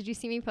so bad. Did you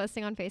see me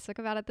posting on Facebook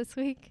about it this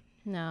week?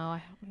 No,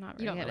 I'm not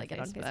really. You don't really get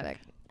on Facebook.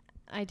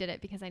 I did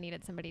it because I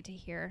needed somebody to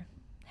hear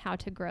how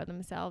to grow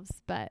themselves,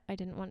 but I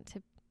didn't want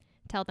to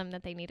tell them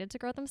that they needed to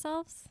grow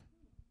themselves.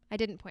 I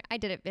did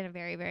it in a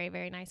very, very,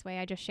 very nice way.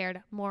 I just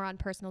shared more on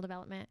personal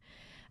development,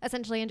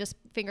 essentially, and just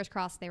fingers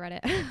crossed they read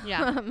it.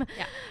 Yeah.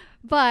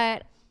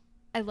 But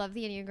I love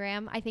the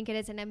Enneagram. I think it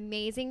is an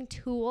amazing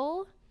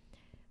tool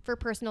for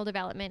personal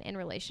development and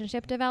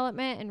relationship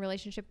development and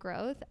relationship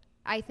growth.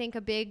 I think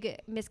a big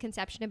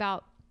misconception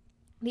about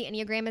the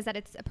Enneagram is that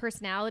it's a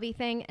personality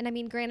thing. And I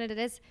mean, granted, it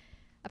is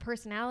a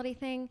personality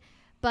thing,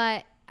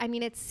 but I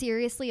mean, it's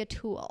seriously a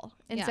tool.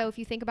 And so if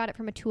you think about it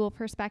from a tool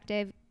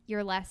perspective,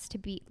 you're less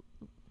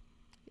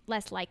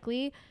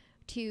likely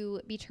to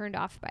be turned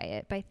off by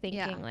it by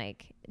thinking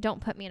like,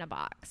 don't put me in a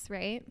box,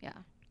 right? Yeah.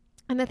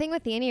 And the thing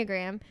with the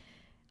Enneagram,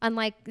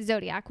 unlike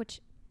Zodiac, which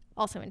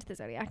also into the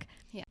Zodiac.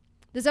 Yeah.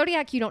 The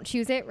Zodiac, you don't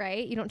choose it,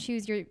 right? You don't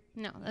choose your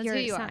who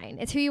you sign.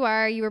 It's who you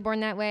are. You were born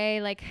that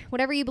way. Like,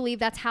 whatever you believe,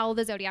 that's how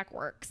the Zodiac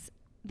works.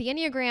 The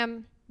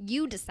Enneagram,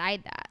 you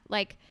decide that.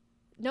 Like,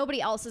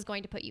 nobody else is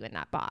going to put you in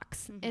that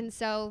box. Mm-hmm. And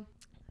so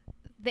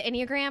the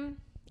Enneagram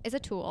is a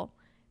tool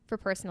for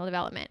personal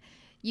development.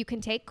 You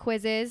can take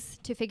quizzes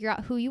to figure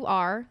out who you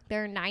are.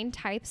 There are 9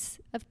 types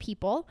of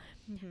people.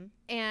 Mm-hmm.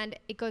 And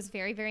it goes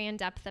very, very in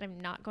depth that I'm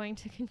not going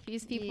to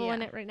confuse people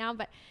in it right now.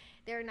 But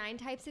there are 9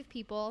 types of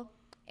people.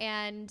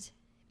 And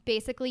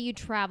basically you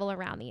travel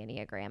around the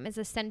Enneagram is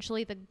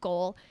essentially the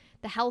goal.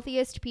 The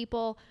healthiest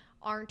people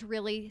aren't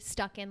really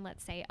stuck in,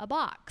 let's say, a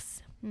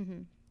box.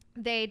 Mm-hmm.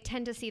 They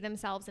tend to see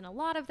themselves in a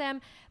lot of them,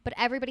 but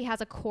everybody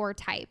has a core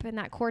type, and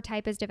that core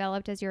type is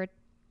developed as you're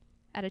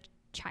at a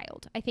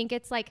child. I think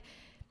it's like,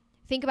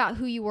 think about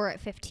who you were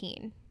at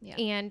 15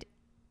 and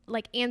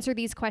like answer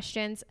these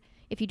questions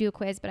if you do a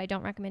quiz, but I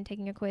don't recommend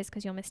taking a quiz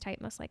because you'll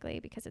mistype most likely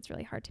because it's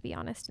really hard to be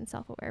honest and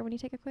self-aware when you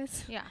take a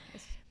quiz. Yeah,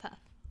 it's tough.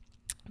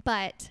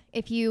 But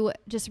if you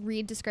just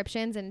read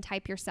descriptions and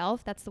type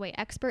yourself, that's the way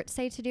experts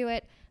say to do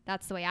it.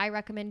 That's the way I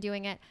recommend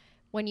doing it.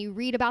 When you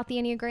read about the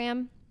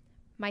Enneagram,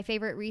 my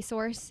favorite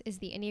resource is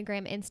the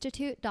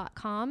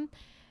EnneagramInstitute.com,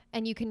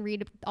 and you can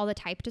read all the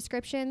type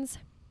descriptions.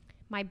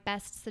 My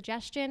best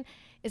suggestion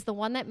is the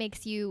one that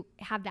makes you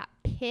have that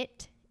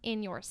pit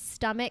in your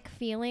stomach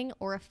feeling,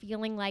 or a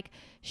feeling like,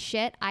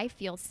 shit, I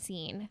feel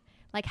seen.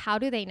 Like, how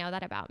do they know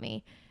that about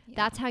me? Yeah.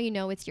 That's how you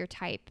know it's your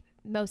type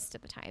most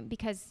of the time,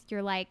 because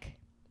you're like,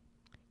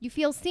 you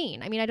feel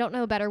seen. I mean, I don't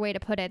know a better way to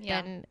put it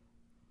than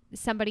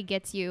somebody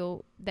gets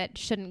you that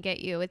shouldn't get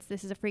you.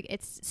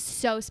 It's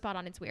so spot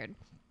on. It's weird.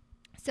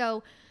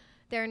 So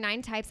there are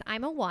 9 types.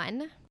 I'm a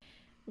 1.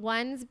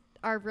 1s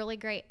are really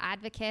great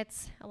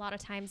advocates. A lot of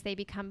times they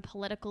become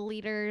political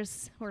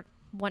leaders or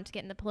want to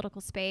get in the political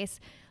space,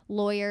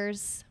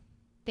 lawyers,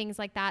 things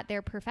like that.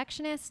 They're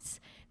perfectionists.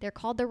 They're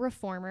called the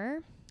reformer.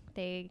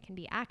 They can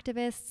be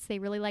activists. They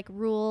really like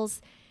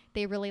rules.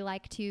 They really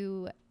like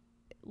to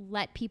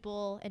let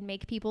people and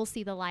make people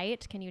see the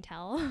light. Can you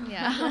tell?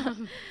 Yeah.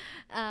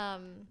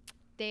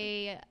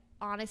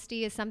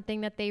 Honesty is something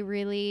that they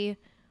really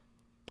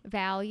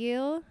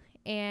value.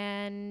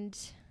 And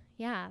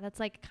yeah,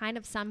 that's like kind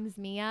of sums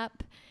me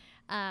up.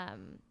 That's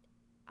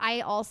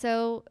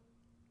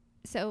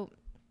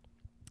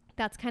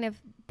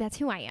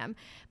who I am.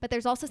 But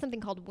there's also something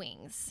called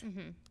wings.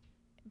 Mm-hmm.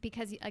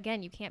 Because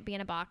again, you can't be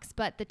in a box,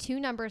 but the 2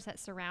 numbers that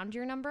surround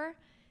your number,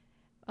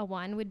 a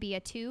 1 would be a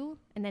 2,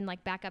 and then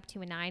like back up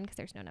to a 9 because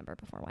there's no number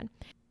before 1.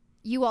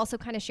 You also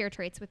kind of share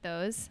traits with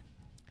those.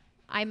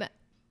 I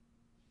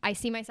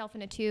see myself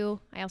in a 2.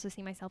 I also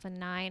see myself in a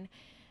 9.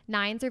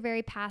 9s are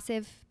very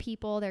passive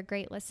people. They're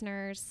great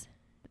listeners.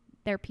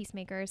 They're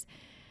peacemakers.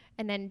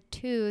 And then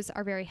 2s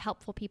are very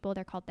helpful people.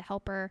 They're called the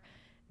helper.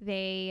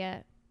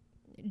 They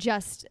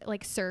just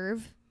like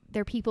serve.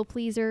 They're people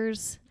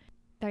pleasers.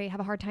 They have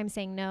a hard time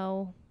saying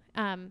no.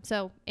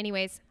 So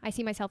anyways, I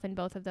see myself in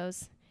both of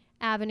those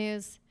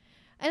avenues.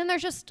 And then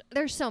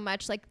there's so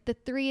much. Like the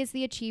 3 is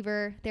the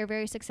achiever. They're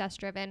very success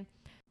driven.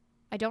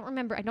 I don't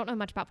know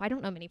much about, I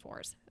don't know many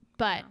 4s,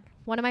 but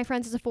one of my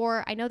friends is a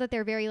 4. I know that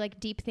they're very like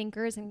deep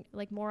thinkers and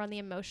like more on the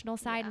emotional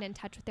side and in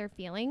touch with their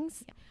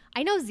feelings. Yeah.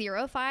 I know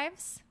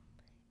 5s,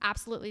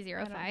 absolutely 5s.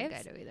 I don't think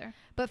I do either.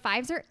 But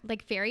 5s are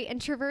like very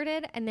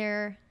introverted and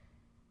they're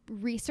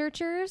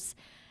researchers.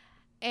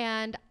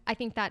 And I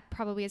think that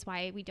probably is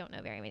why we don't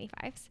know very many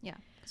 5s. Yeah,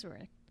 because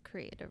we're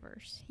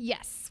creativers.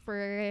 Yes,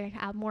 we're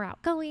more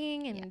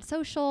outgoing and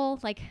social.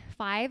 Like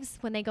 5s,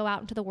 when they go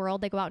out into the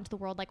world, like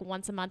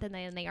once a month, and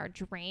then they are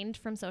drained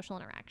from social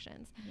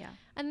interactions. Yeah.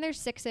 And there's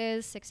 6s.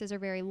 6s are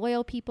very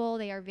loyal people.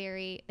 They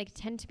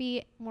tend to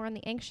be more on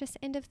the anxious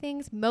end of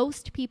things.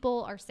 Most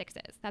people are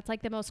 6s. That's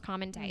like the most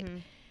common type. Mm-hmm.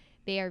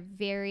 They are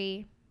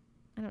very,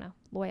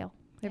 loyal.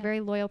 They're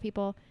very loyal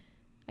people.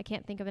 I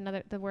can't think of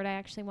the word I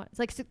actually want. It's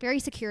like very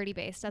security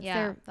based. That's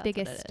their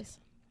biggest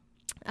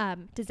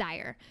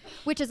desire,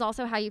 which is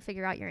also how you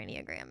figure out your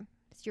Enneagram.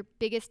 So your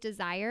biggest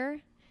desire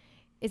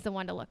is the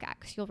one to look at,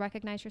 because you'll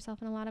recognize yourself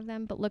in a lot of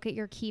them, but look at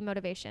your key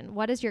motivation.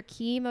 What is your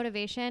key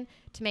motivation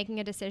to making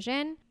a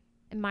decision?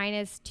 And mine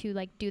is to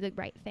like do the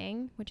right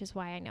thing, which is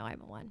why I know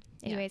I'm a 1.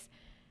 Anyways,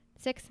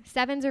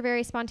 7s are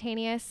very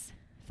spontaneous,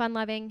 fun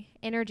loving,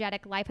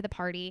 energetic, life of the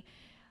party,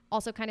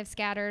 also kind of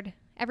scattered.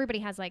 Everybody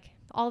has like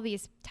all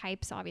these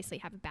types obviously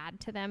have bad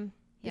to them.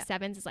 The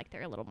 7s is like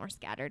they're a little more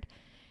scattered.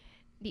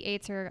 The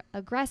 8s are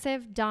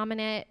aggressive,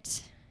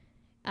 dominant,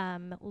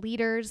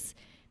 leaders.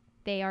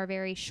 They are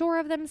very sure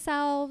of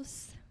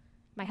themselves.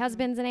 My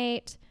husband's an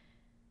 8.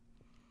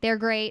 They're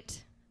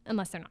great,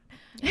 unless they're not.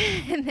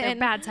 And then, their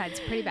bad side's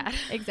pretty bad.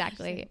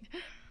 Exactly.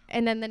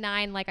 And then the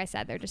 9, like I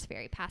said, they're just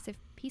very passive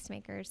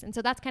peacemakers. And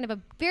so that's kind of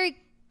a very,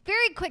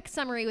 very quick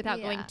summary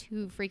without going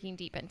too freaking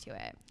deep into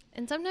it.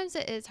 And sometimes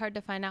it is hard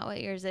to find out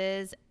what yours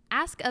is.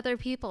 Ask other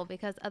people,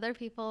 because other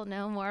people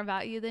know more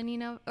about you than you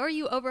know, or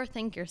you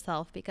overthink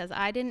yourself, because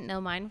I didn't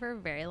know mine for a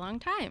very long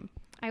time.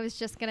 I was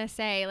just going to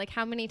say, like,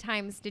 how many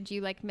times did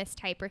you like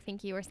mistype or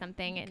think you were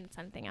something and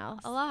something else?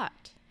 A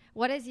lot.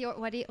 What is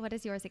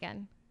yours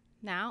again?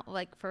 Now,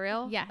 like for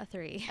real? Yeah. A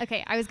 3.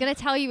 Okay. I was going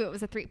to tell you it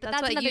was a 3, but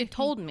that's what you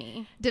told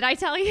me. Did I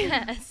tell you?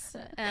 Yes.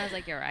 And I was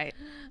like, you're right.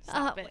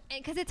 Stop it.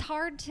 Because it's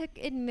hard to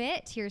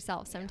admit to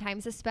yourself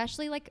sometimes,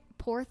 especially like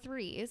poor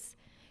 3s.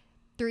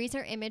 3s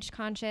are image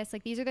conscious.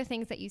 Like these are the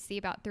things that you see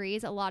about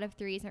 3s. A lot of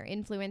 3s are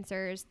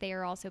influencers. They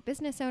are also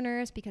business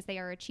owners because they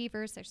are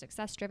achievers. They're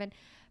success driven,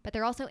 but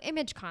they're also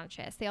image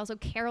conscious. They also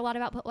care a lot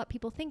about what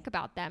people think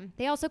about them.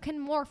 They also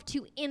can morph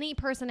to any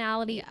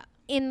personality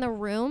in the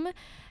room.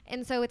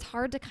 And so it's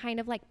hard to kind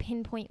of like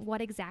pinpoint what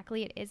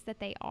exactly it is that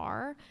they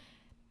are.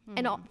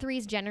 And all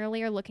 3s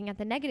generally are looking at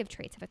the negative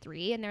traits of a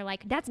 3 and they're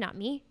like, that's not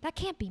me. That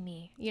can't be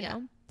me, you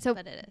know? So,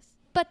 but it is.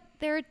 But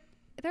they're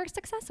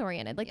success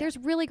oriented. Like there's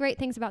really great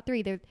things about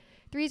 3.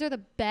 3s are the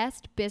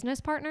best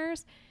business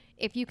partners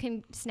if you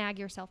can snag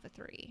yourself a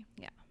 3.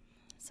 Yeah.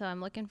 So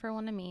I'm looking for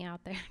one of me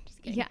out there.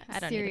 Just kidding. Yeah, I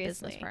don't need a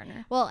business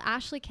partner. Well,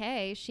 Ashley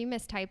Kay, she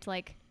mistyped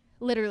like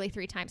literally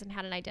 3 times and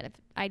had an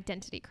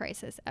identity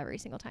crisis every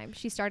single time.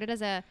 She started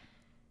as I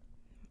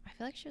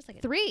feel like she was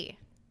like 3.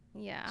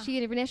 Yeah.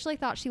 She initially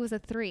thought she was a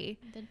 3.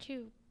 Didn't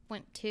you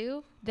went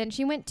 2. Then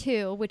she went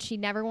 2, which she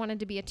never wanted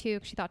to be a 2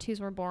 because she thought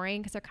 2s were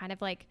boring because they're kind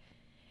of like,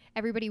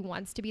 everybody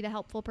wants to be the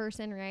helpful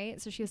person,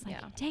 right? So she was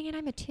like, dang it,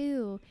 I'm a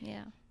 2.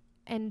 Yeah.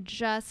 And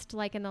just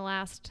like in the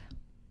last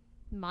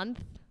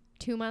month,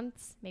 2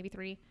 months, maybe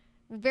 3,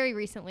 very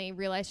recently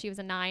realized she was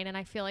a 9. And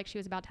I feel like she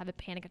was about to have a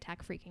panic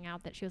attack freaking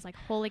out that she was like,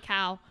 holy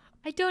cow,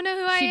 I don't know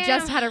who I am. She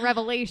just had a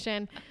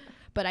revelation.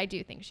 But I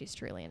do think she's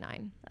truly a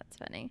 9. That's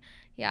funny.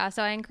 Yeah,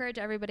 so I encourage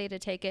everybody to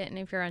take it. And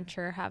if you're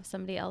unsure, have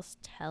somebody else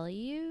tell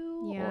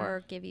you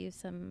or give you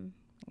some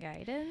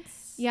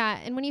guidance. Yeah,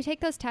 and when you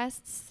take those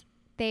tests,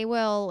 they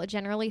will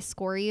generally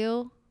score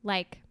you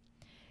like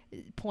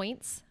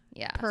points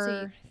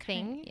per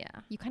thing.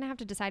 You kind of have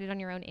to decide it on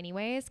your own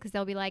anyways, because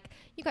they'll be like,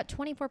 you got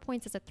 24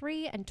 points as a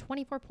 3 and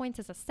 24 points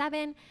as a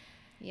 7.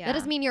 Yeah. That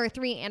doesn't mean you're a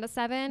 3 and a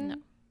 7. No.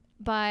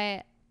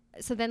 But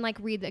so then like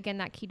read again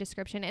that key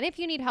description. And if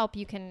you need help,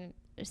 you can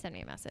send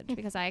me a message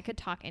because I could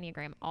talk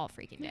Enneagram all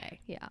freaking day.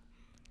 Yeah.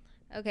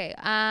 Okay.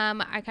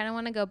 I kind of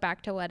want to go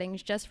back to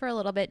weddings just for a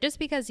little bit, just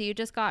because you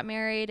just got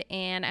married,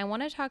 and I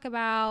want to talk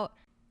about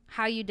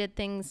how you did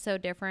things so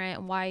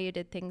different, why you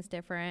did things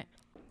different,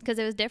 because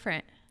it was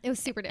different. It was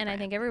super different. And I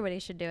think everybody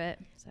should do it.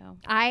 So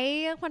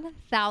I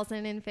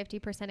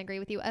 1050% agree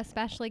with you,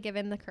 especially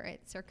given the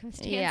current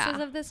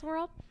circumstances of this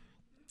world.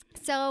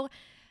 So,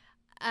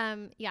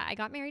 I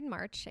got married in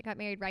March. I got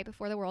married right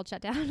before the world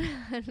shut down.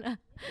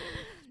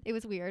 It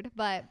was weird.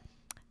 But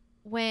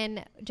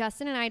when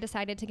Justin and I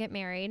decided to get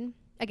married,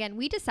 again,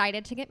 we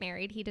decided to get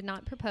married. He did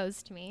not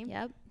propose to me.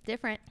 Yep.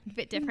 Different.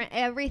 Bit different.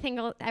 Every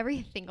single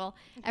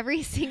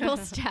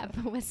step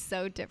was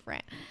so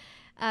different.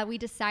 We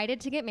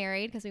decided to get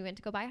married because we went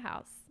to go buy a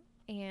house,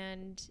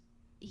 and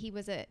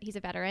he's a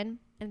veteran.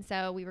 And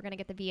so we were going to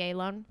get the VA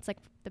loan. It's like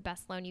the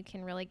best loan you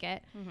can really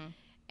get. Mm-hmm.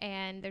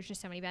 And there's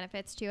just so many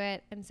benefits to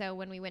it. And so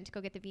when we went to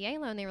go get the VA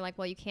loan, they were like,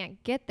 well, you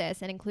can't get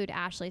this and include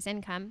Ashley's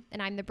income.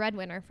 And I'm the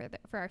breadwinner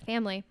for our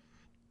family.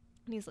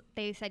 And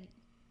they said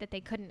that they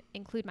couldn't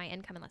include my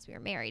income unless we were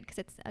married because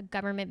it's a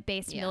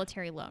government-based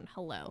military loan.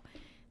 Hello.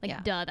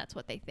 Duh, that's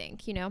what they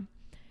think, you know?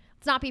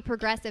 Let's not be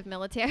progressive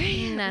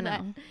military.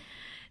 No.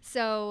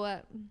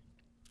 So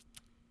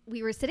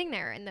we were sitting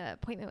there in the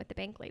appointment with the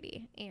bank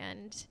lady,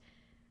 and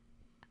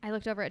I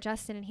looked over at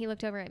Justin and he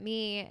looked over at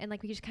me, and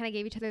like we just kind of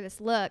gave each other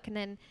this look. And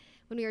then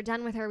when we were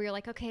done with her, we were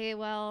like, okay,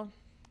 well,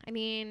 I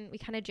mean, we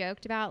kind of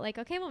joked about like,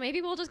 okay, well,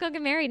 maybe we'll just go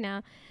get married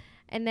now.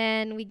 And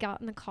then we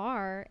got in the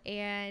car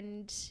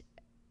and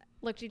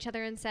looked at each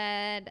other and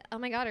said, oh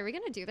my God, are we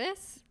going to do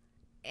this?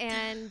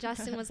 And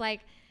Justin was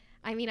like,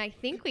 I mean, I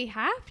think we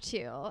have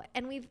to.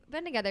 And we've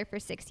been together for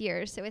 6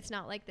 years, so it's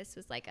not like this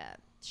was like a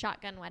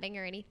shotgun wedding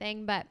or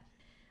anything. But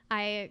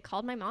I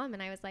called my mom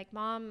and I was like,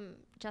 Mom,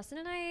 Justin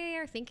and I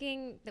are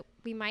thinking that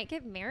we might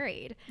get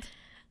married.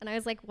 And I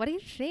was like, what do you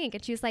think?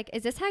 And she was like,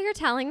 is this how you're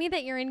telling me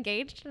that you're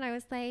engaged? And I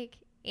was like,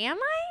 Am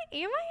I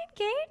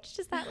engaged?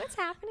 Is that what's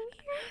happening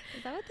here?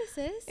 Is that what this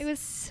is? It was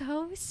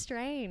so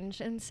strange.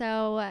 And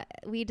so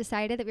we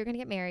decided that we were going to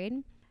get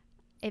married.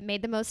 It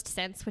made the most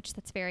sense, which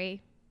that's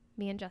very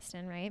me and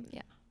Justin, right?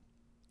 Yeah.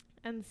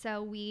 And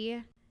so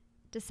we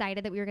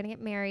decided that we were going to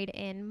get married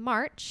in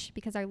March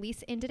because our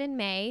lease ended in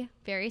May.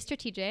 Very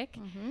strategic.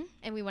 Mm-hmm.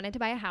 And we wanted to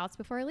buy a house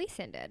before our lease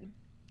ended.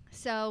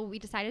 So we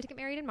decided to get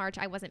married in March.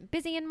 I wasn't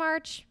busy in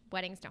March.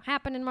 Weddings don't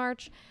happen in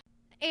March.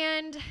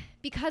 And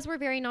because we're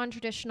very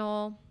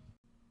non-traditional,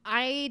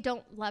 I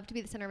don't love to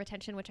be the center of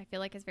attention, which I feel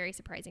like is very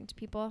surprising to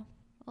people.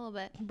 A little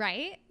bit.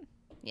 Right?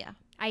 Yeah.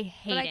 I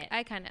hate it.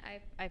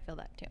 I feel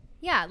that too.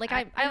 Yeah. Like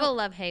I have a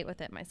love-hate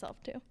with it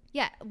myself too.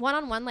 Yeah.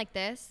 One-on-one like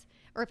this,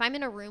 or if I'm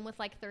in a room with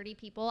like 30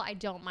 people, I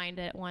don't mind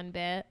it one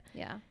bit.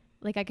 Yeah.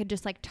 Like I could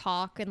just like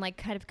talk and like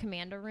kind of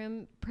command a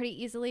room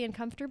pretty easily and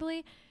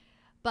comfortably.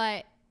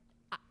 But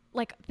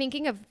like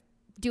thinking of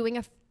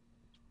doing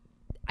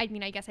I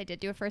guess I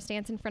did do a first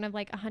dance in front of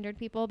like 100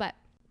 people, but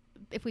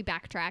if we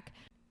backtrack,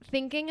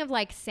 thinking of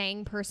like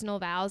saying personal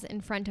vows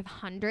in front of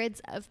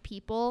hundreds of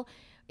people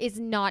is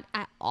not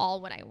at all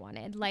what I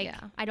wanted. Like,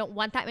 I don't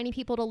want that many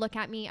people to look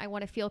at me. I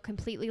want to feel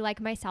completely like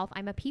myself.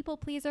 I'm a people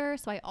pleaser.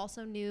 So I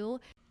also knew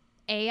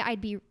I'd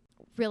be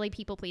really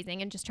people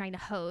pleasing and just trying to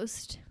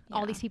host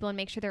all these people and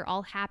make sure they're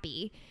all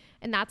happy.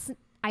 And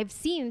I've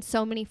seen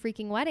so many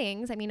freaking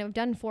weddings. I mean, I've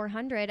done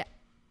 400.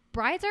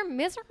 Brides are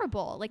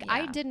miserable. Like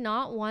I did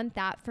not want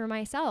that for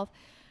myself.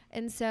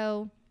 And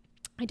so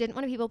I didn't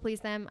want to people please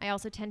them. I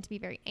also tend to be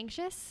very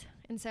anxious.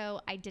 And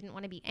so I didn't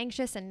want to be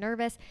anxious and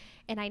nervous.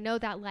 And I know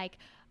that like,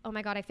 oh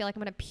my God, I feel like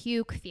I'm going to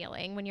puke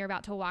feeling when you're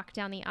about to walk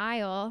down the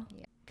aisle.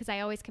 Because I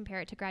always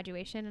compare it to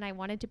graduation, and I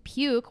wanted to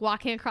puke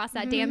walking across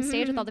that damn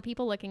stage with all the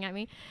people looking at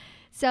me.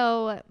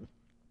 So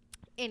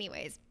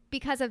anyways,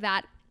 because of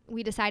that,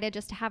 we decided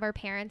just to have our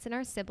parents and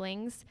our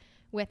siblings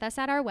with us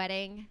at our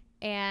wedding.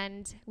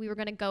 And we were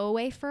going to go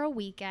away for a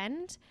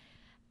weekend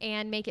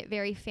and make it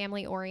very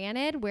family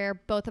oriented, where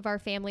both of our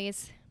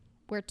families,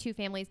 where two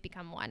families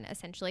become one,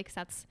 essentially, because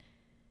that's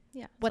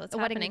what's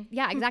happening.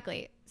 Yeah,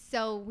 exactly.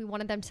 So we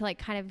wanted them to like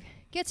kind of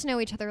get to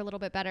know each other a little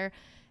bit better.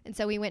 And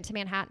so we went to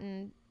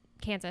Manhattan,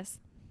 Kansas,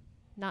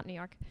 not New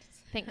York.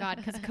 Thank God,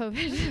 because of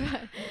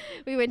COVID.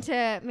 We went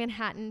to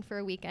Manhattan for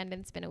a weekend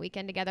and spent a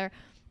weekend together.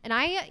 And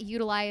I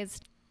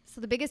utilized, so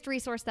the biggest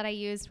resource that I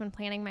used when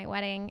planning my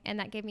wedding, and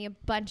that gave me a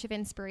bunch of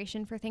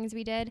inspiration for things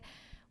we did,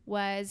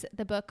 was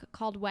the book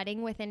called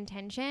Wedding with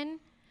Intention.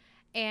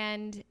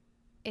 And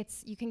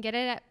you can get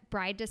it at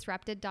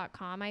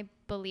bridedisrupted.com, I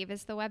believe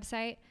is the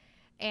website.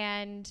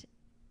 And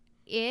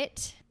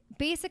it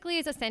basically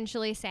is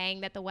essentially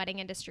saying that the wedding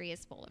industry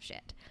is full of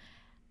shit.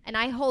 And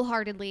I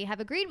wholeheartedly have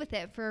agreed with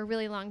it for a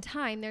really long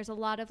time. There's a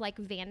lot of like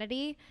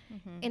vanity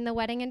in the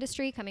wedding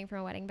industry, coming from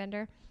a wedding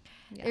vendor.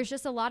 Yeah. There's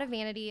just a lot of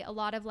vanity, a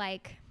lot of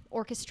like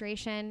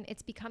orchestration.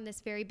 It's become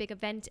this very big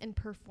event and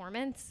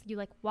performance. You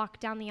like walk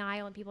down the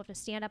aisle and people have to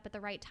stand up at the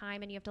right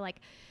time, and you have to like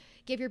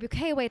give your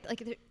bouquet away.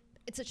 Like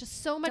it's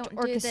just so much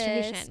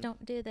orchestration.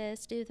 Don't do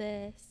this, do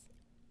this.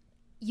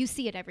 You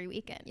see it every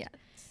weekend. Yeah.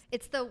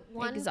 It's the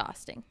one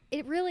exhausting.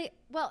 It really,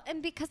 well,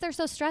 and because they're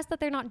so stressed that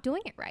they're not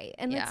doing it right.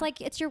 And it's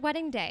like, it's your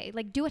wedding day.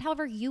 Like, do it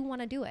however you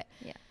want to do it.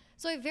 Yeah.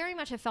 So I very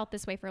much have felt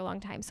this way for a long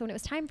time. So when it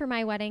was time for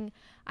my wedding,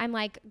 I'm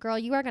like, girl,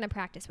 you are going to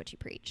practice what you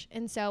preach.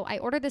 And so I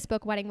ordered this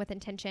book, Wedding with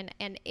Intention,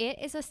 and it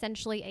is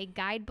essentially a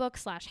guidebook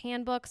 /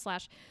 handbook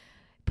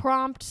 /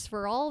 prompts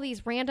for all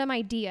these random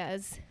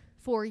ideas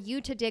for you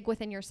to dig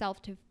within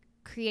yourself to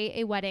create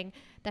a wedding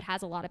that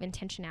has a lot of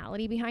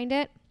intentionality behind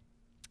it.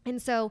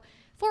 And so,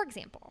 for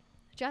example,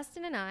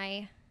 Justin and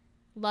I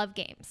love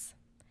games.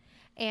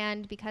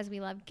 And because we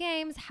love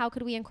games, how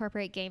could we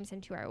incorporate games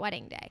into our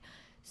wedding day?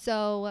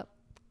 So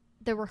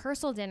the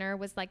rehearsal dinner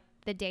was like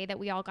the day that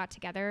we all got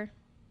together.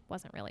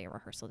 Wasn't really a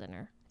rehearsal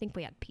dinner. I think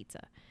we had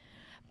pizza.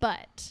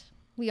 But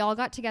we all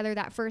got together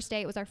that first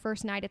day. It was our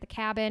first night at the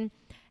cabin.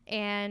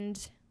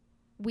 And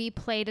we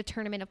played a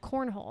tournament of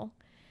cornhole.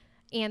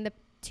 And the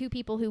two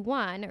people who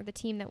won, or the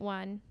team that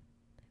won,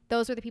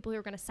 those were the people who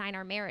were going to sign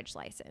our marriage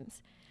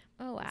license.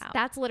 Oh, wow. So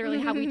that's literally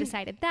how we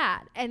decided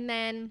that. And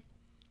then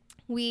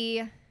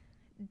we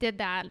did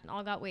that and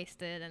all got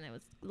wasted, and it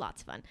was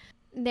lots of fun.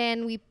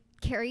 Then we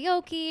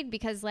karaoke'd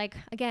because, like,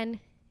 again,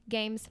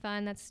 games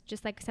fun. That's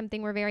just like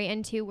something we're very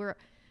into.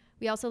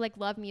 We also like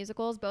love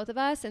musicals, both of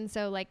us. And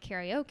so like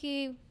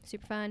karaoke,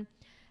 super fun.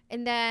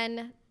 And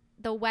then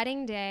the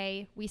wedding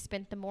day, we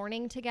spent the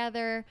morning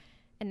together.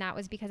 And that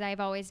was because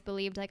I've always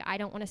believed, like, I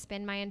don't want to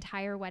spend my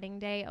entire wedding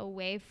day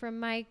away from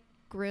my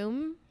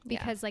groom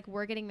because like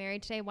we're getting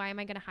married today. Why am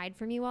I going to hide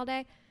from you all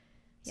day?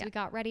 So we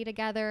got ready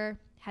together,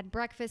 had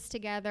breakfast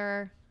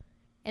together,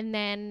 and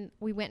then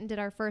we went and did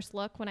our first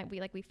look when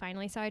we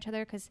finally saw each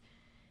other, because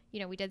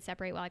we did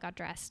separate while I got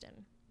dressed.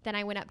 And then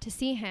I went up to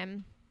see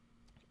him,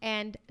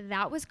 and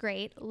that was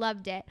great.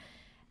 Loved it.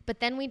 But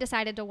then we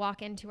decided to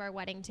walk into our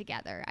wedding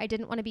together. I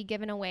didn't want to be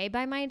given away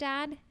by my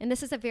dad. And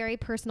this is a very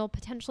personal,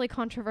 potentially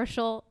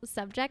controversial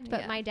subject,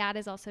 but my dad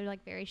is also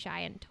like very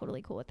shy and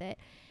totally cool with it.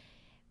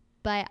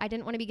 But I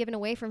didn't want to be given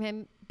away from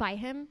him by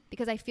him,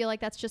 because I feel like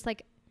that's just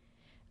like,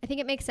 I think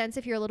it makes sense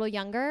if you're a little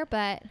younger,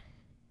 but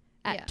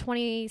at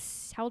 20,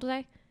 how old was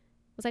I?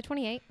 Was I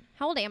 28?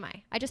 How old am I?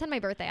 I just had my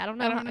birthday. I don't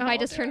know if I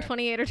just turned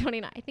 28 or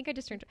 29. I think I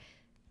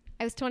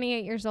was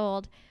 28 years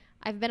old.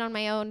 I've been on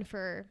my own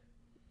for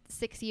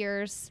 6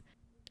 years.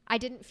 I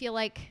didn't feel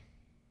like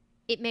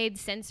it made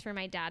sense for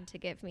my dad to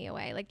give me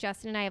away. Like,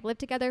 Justin and I have lived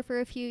together for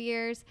a few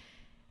years.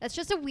 That's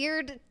just a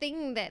weird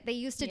thing that they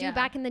used to do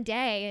back in the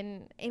day.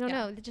 And I don't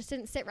know, it just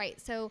didn't sit right.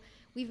 So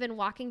we've been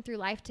walking through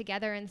life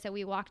together. And so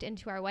we walked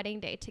into our wedding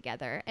day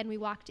together, and we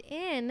walked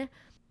in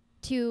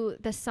to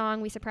the song,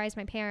 we surprised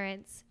my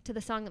parents, to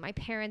the song that my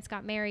parents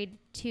got married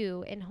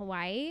to in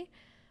Hawaii.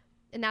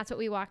 And that's what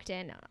we walked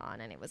in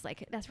on. And it was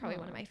like, that's probably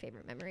one of my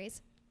favorite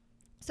memories.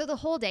 So the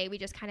whole day we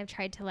just kind of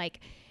tried to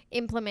like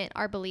implement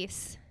our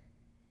beliefs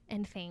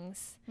and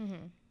things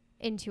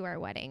into our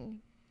wedding,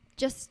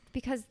 just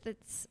because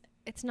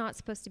it's not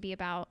supposed to be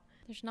about.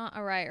 There's not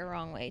a right or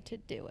wrong way to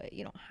do it.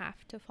 You don't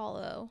have to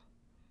follow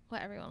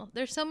what everyone.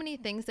 There's so many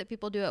things that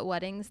people do at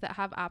weddings that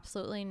have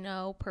absolutely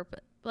no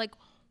purpose. Like,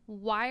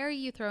 why are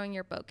you throwing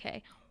your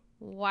bouquet?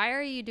 Why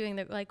are you doing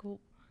that? Like,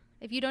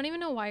 if you don't even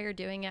know why you're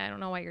doing it, I don't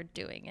know why you're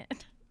doing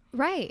it.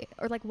 Right.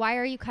 Or like, why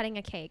are you cutting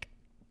a cake?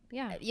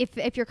 Yeah.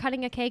 If you're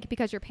cutting a cake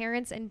because your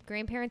parents and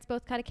grandparents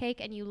both cut a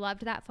cake and you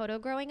loved that photo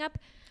growing up,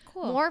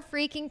 cool. More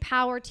freaking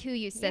power to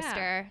you,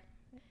 sister.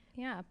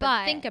 Yeah,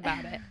 but think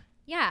about it.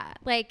 Yeah,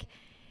 like,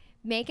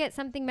 make it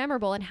something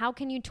memorable. And how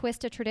can you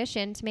twist a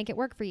tradition to make it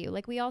work for you?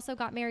 Like, we also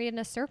got married in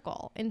a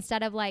circle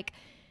instead of like,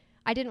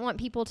 I didn't want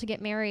people to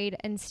get married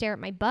and stare at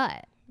my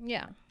butt.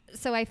 Yeah.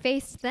 So I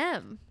faced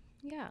them.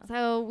 Yeah.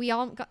 So we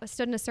all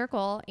stood in a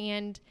circle,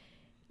 and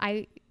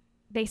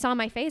they saw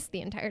my face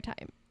the entire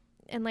time.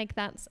 And like,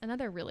 that's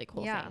another really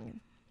cool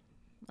thing.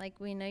 Like,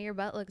 we know your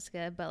butt looks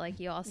good, but like,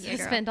 you also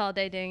spent all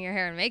day doing your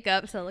hair and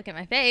makeup. So look at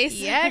my face.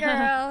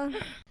 Yeah,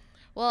 girl.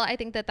 Well, I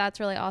think that that's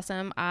really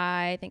awesome.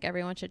 I think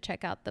everyone should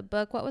check out the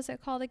book. What was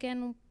it called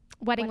again?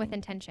 Wedding with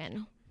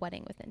Intention.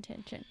 Wedding with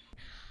Intention.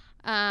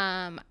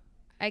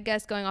 I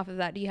guess going off of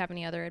that, do you have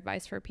any other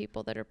advice for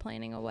people that are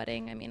planning a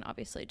wedding? I mean,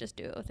 obviously just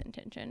do it with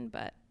intention,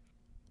 but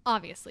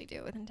obviously do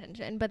it with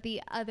intention. But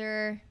the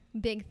other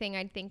big thing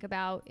I'd think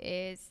about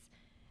is,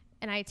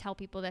 and I tell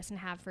people this and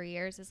have for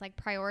years, is like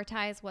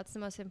prioritize what's the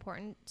most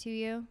important to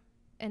you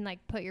and like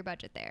put your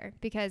budget there,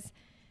 because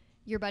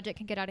your budget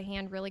can get out of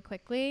hand really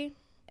quickly,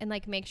 and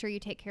like make sure you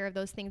take care of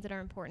those things that are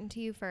important to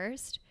you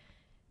first,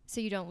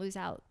 so you don't lose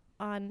out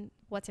on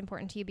what's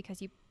important to you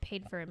because you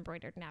paid for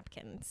embroidered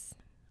napkins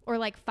or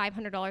like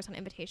 $500 on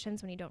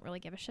invitations when you don't really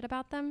give a shit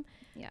about them.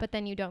 Yeah. But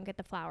then you don't get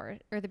the flower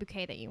or the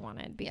bouquet that you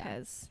wanted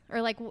because,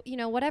 or like, you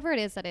know, whatever it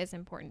is that is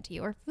important to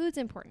you, or food's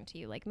important to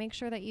you, like make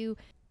sure that you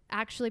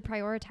actually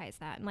prioritize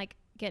that and like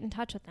get in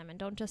touch with them, and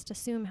don't just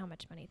assume how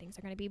much money things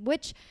are going to be,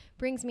 which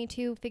brings me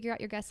to figure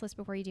out your guest list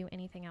before you do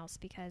anything else,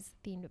 because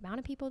the amount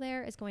of people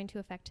there is going to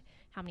affect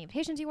how many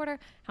invitations you order,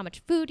 how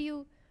much food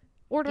you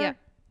order,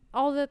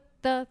 all the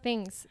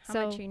things.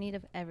 How much you need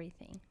of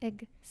everything.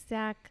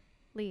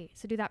 Exactly.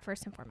 So do that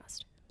first and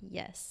foremost.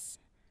 Yes.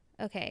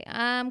 Okay.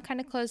 Kind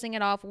of closing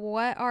it off.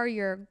 What are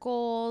your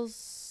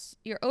goals,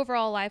 your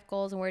overall life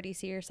goals, and where do you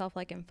see yourself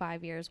like in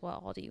 5 years? What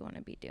all do you want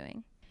to be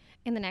doing?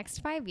 In the next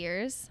 5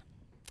 years,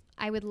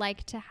 I would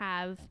like to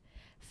have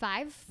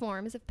 5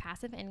 forms of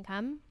passive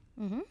income.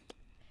 Mm-hmm.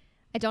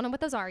 I don't know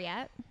what those are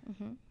yet.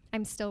 Mm-hmm.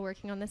 I'm still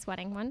working on this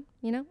wedding one,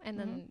 you know, and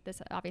then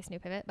this obvious new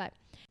pivot. But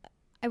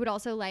I would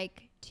also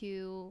like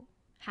to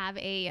have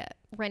a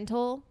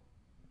rental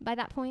by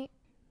that point.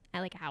 I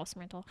like a house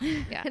rental.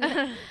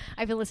 Yeah.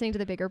 I've been listening to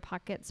the Bigger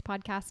Pockets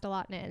podcast a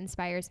lot, and it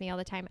inspires me all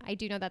the time. I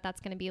do know that that's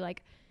going to be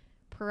like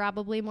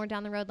probably more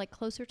down the road, like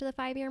closer to the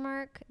 5-year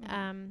mark,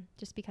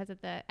 just because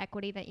of the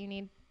equity that you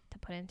need to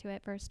put into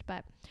it first.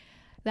 But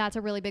that's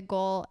a really big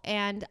goal.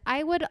 And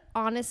I would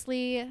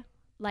honestly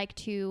like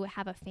to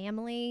have a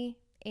family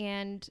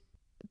and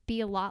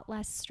be a lot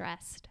less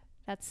stressed.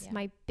 That's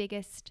my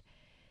biggest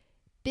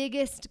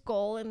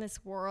goal in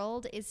this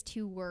world, is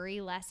to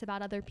worry less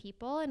about other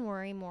people and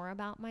worry more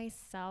about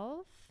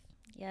myself.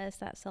 Yes,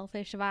 that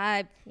selfish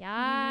vibe.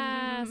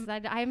 Yes,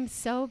 I'm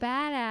so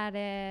bad at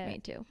it. Me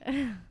too.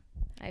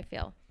 I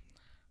feel.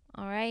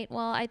 All right.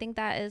 Well, I think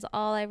that is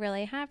all I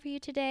really have for you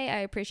today. I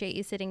appreciate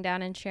you sitting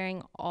down and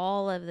sharing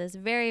all of this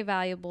very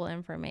valuable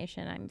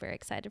information. I'm very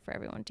excited for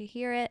everyone to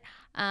hear it.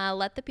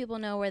 Let the people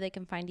know where they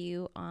can find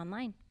you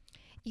online.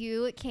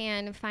 You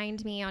can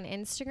find me on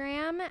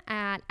Instagram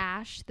at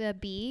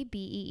ashthebee,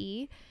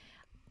 B-E-E,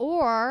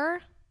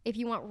 or if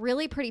you want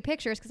really pretty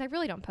pictures, because I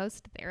really don't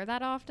post there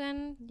that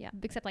often,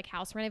 except like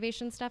house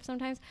renovation stuff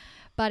sometimes.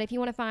 But if you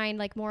want to find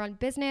like more on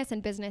business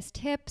and business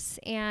tips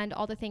and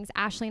all the things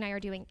Ashley and I are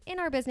doing in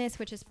our business,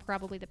 which is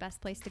probably the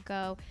best place to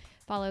go,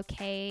 follow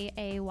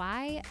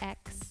KAYXBEE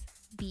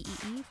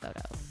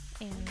photo.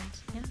 And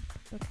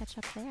we'll catch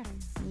up there.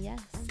 Yes.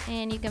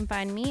 And you can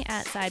find me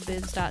at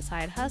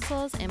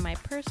sideboobs.sidehustles and my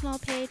personal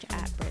page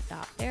at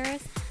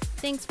Brit.Ferris.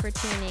 Thanks for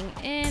tuning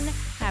in.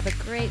 Have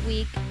a great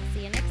week.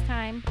 See you next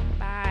time.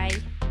 Bye.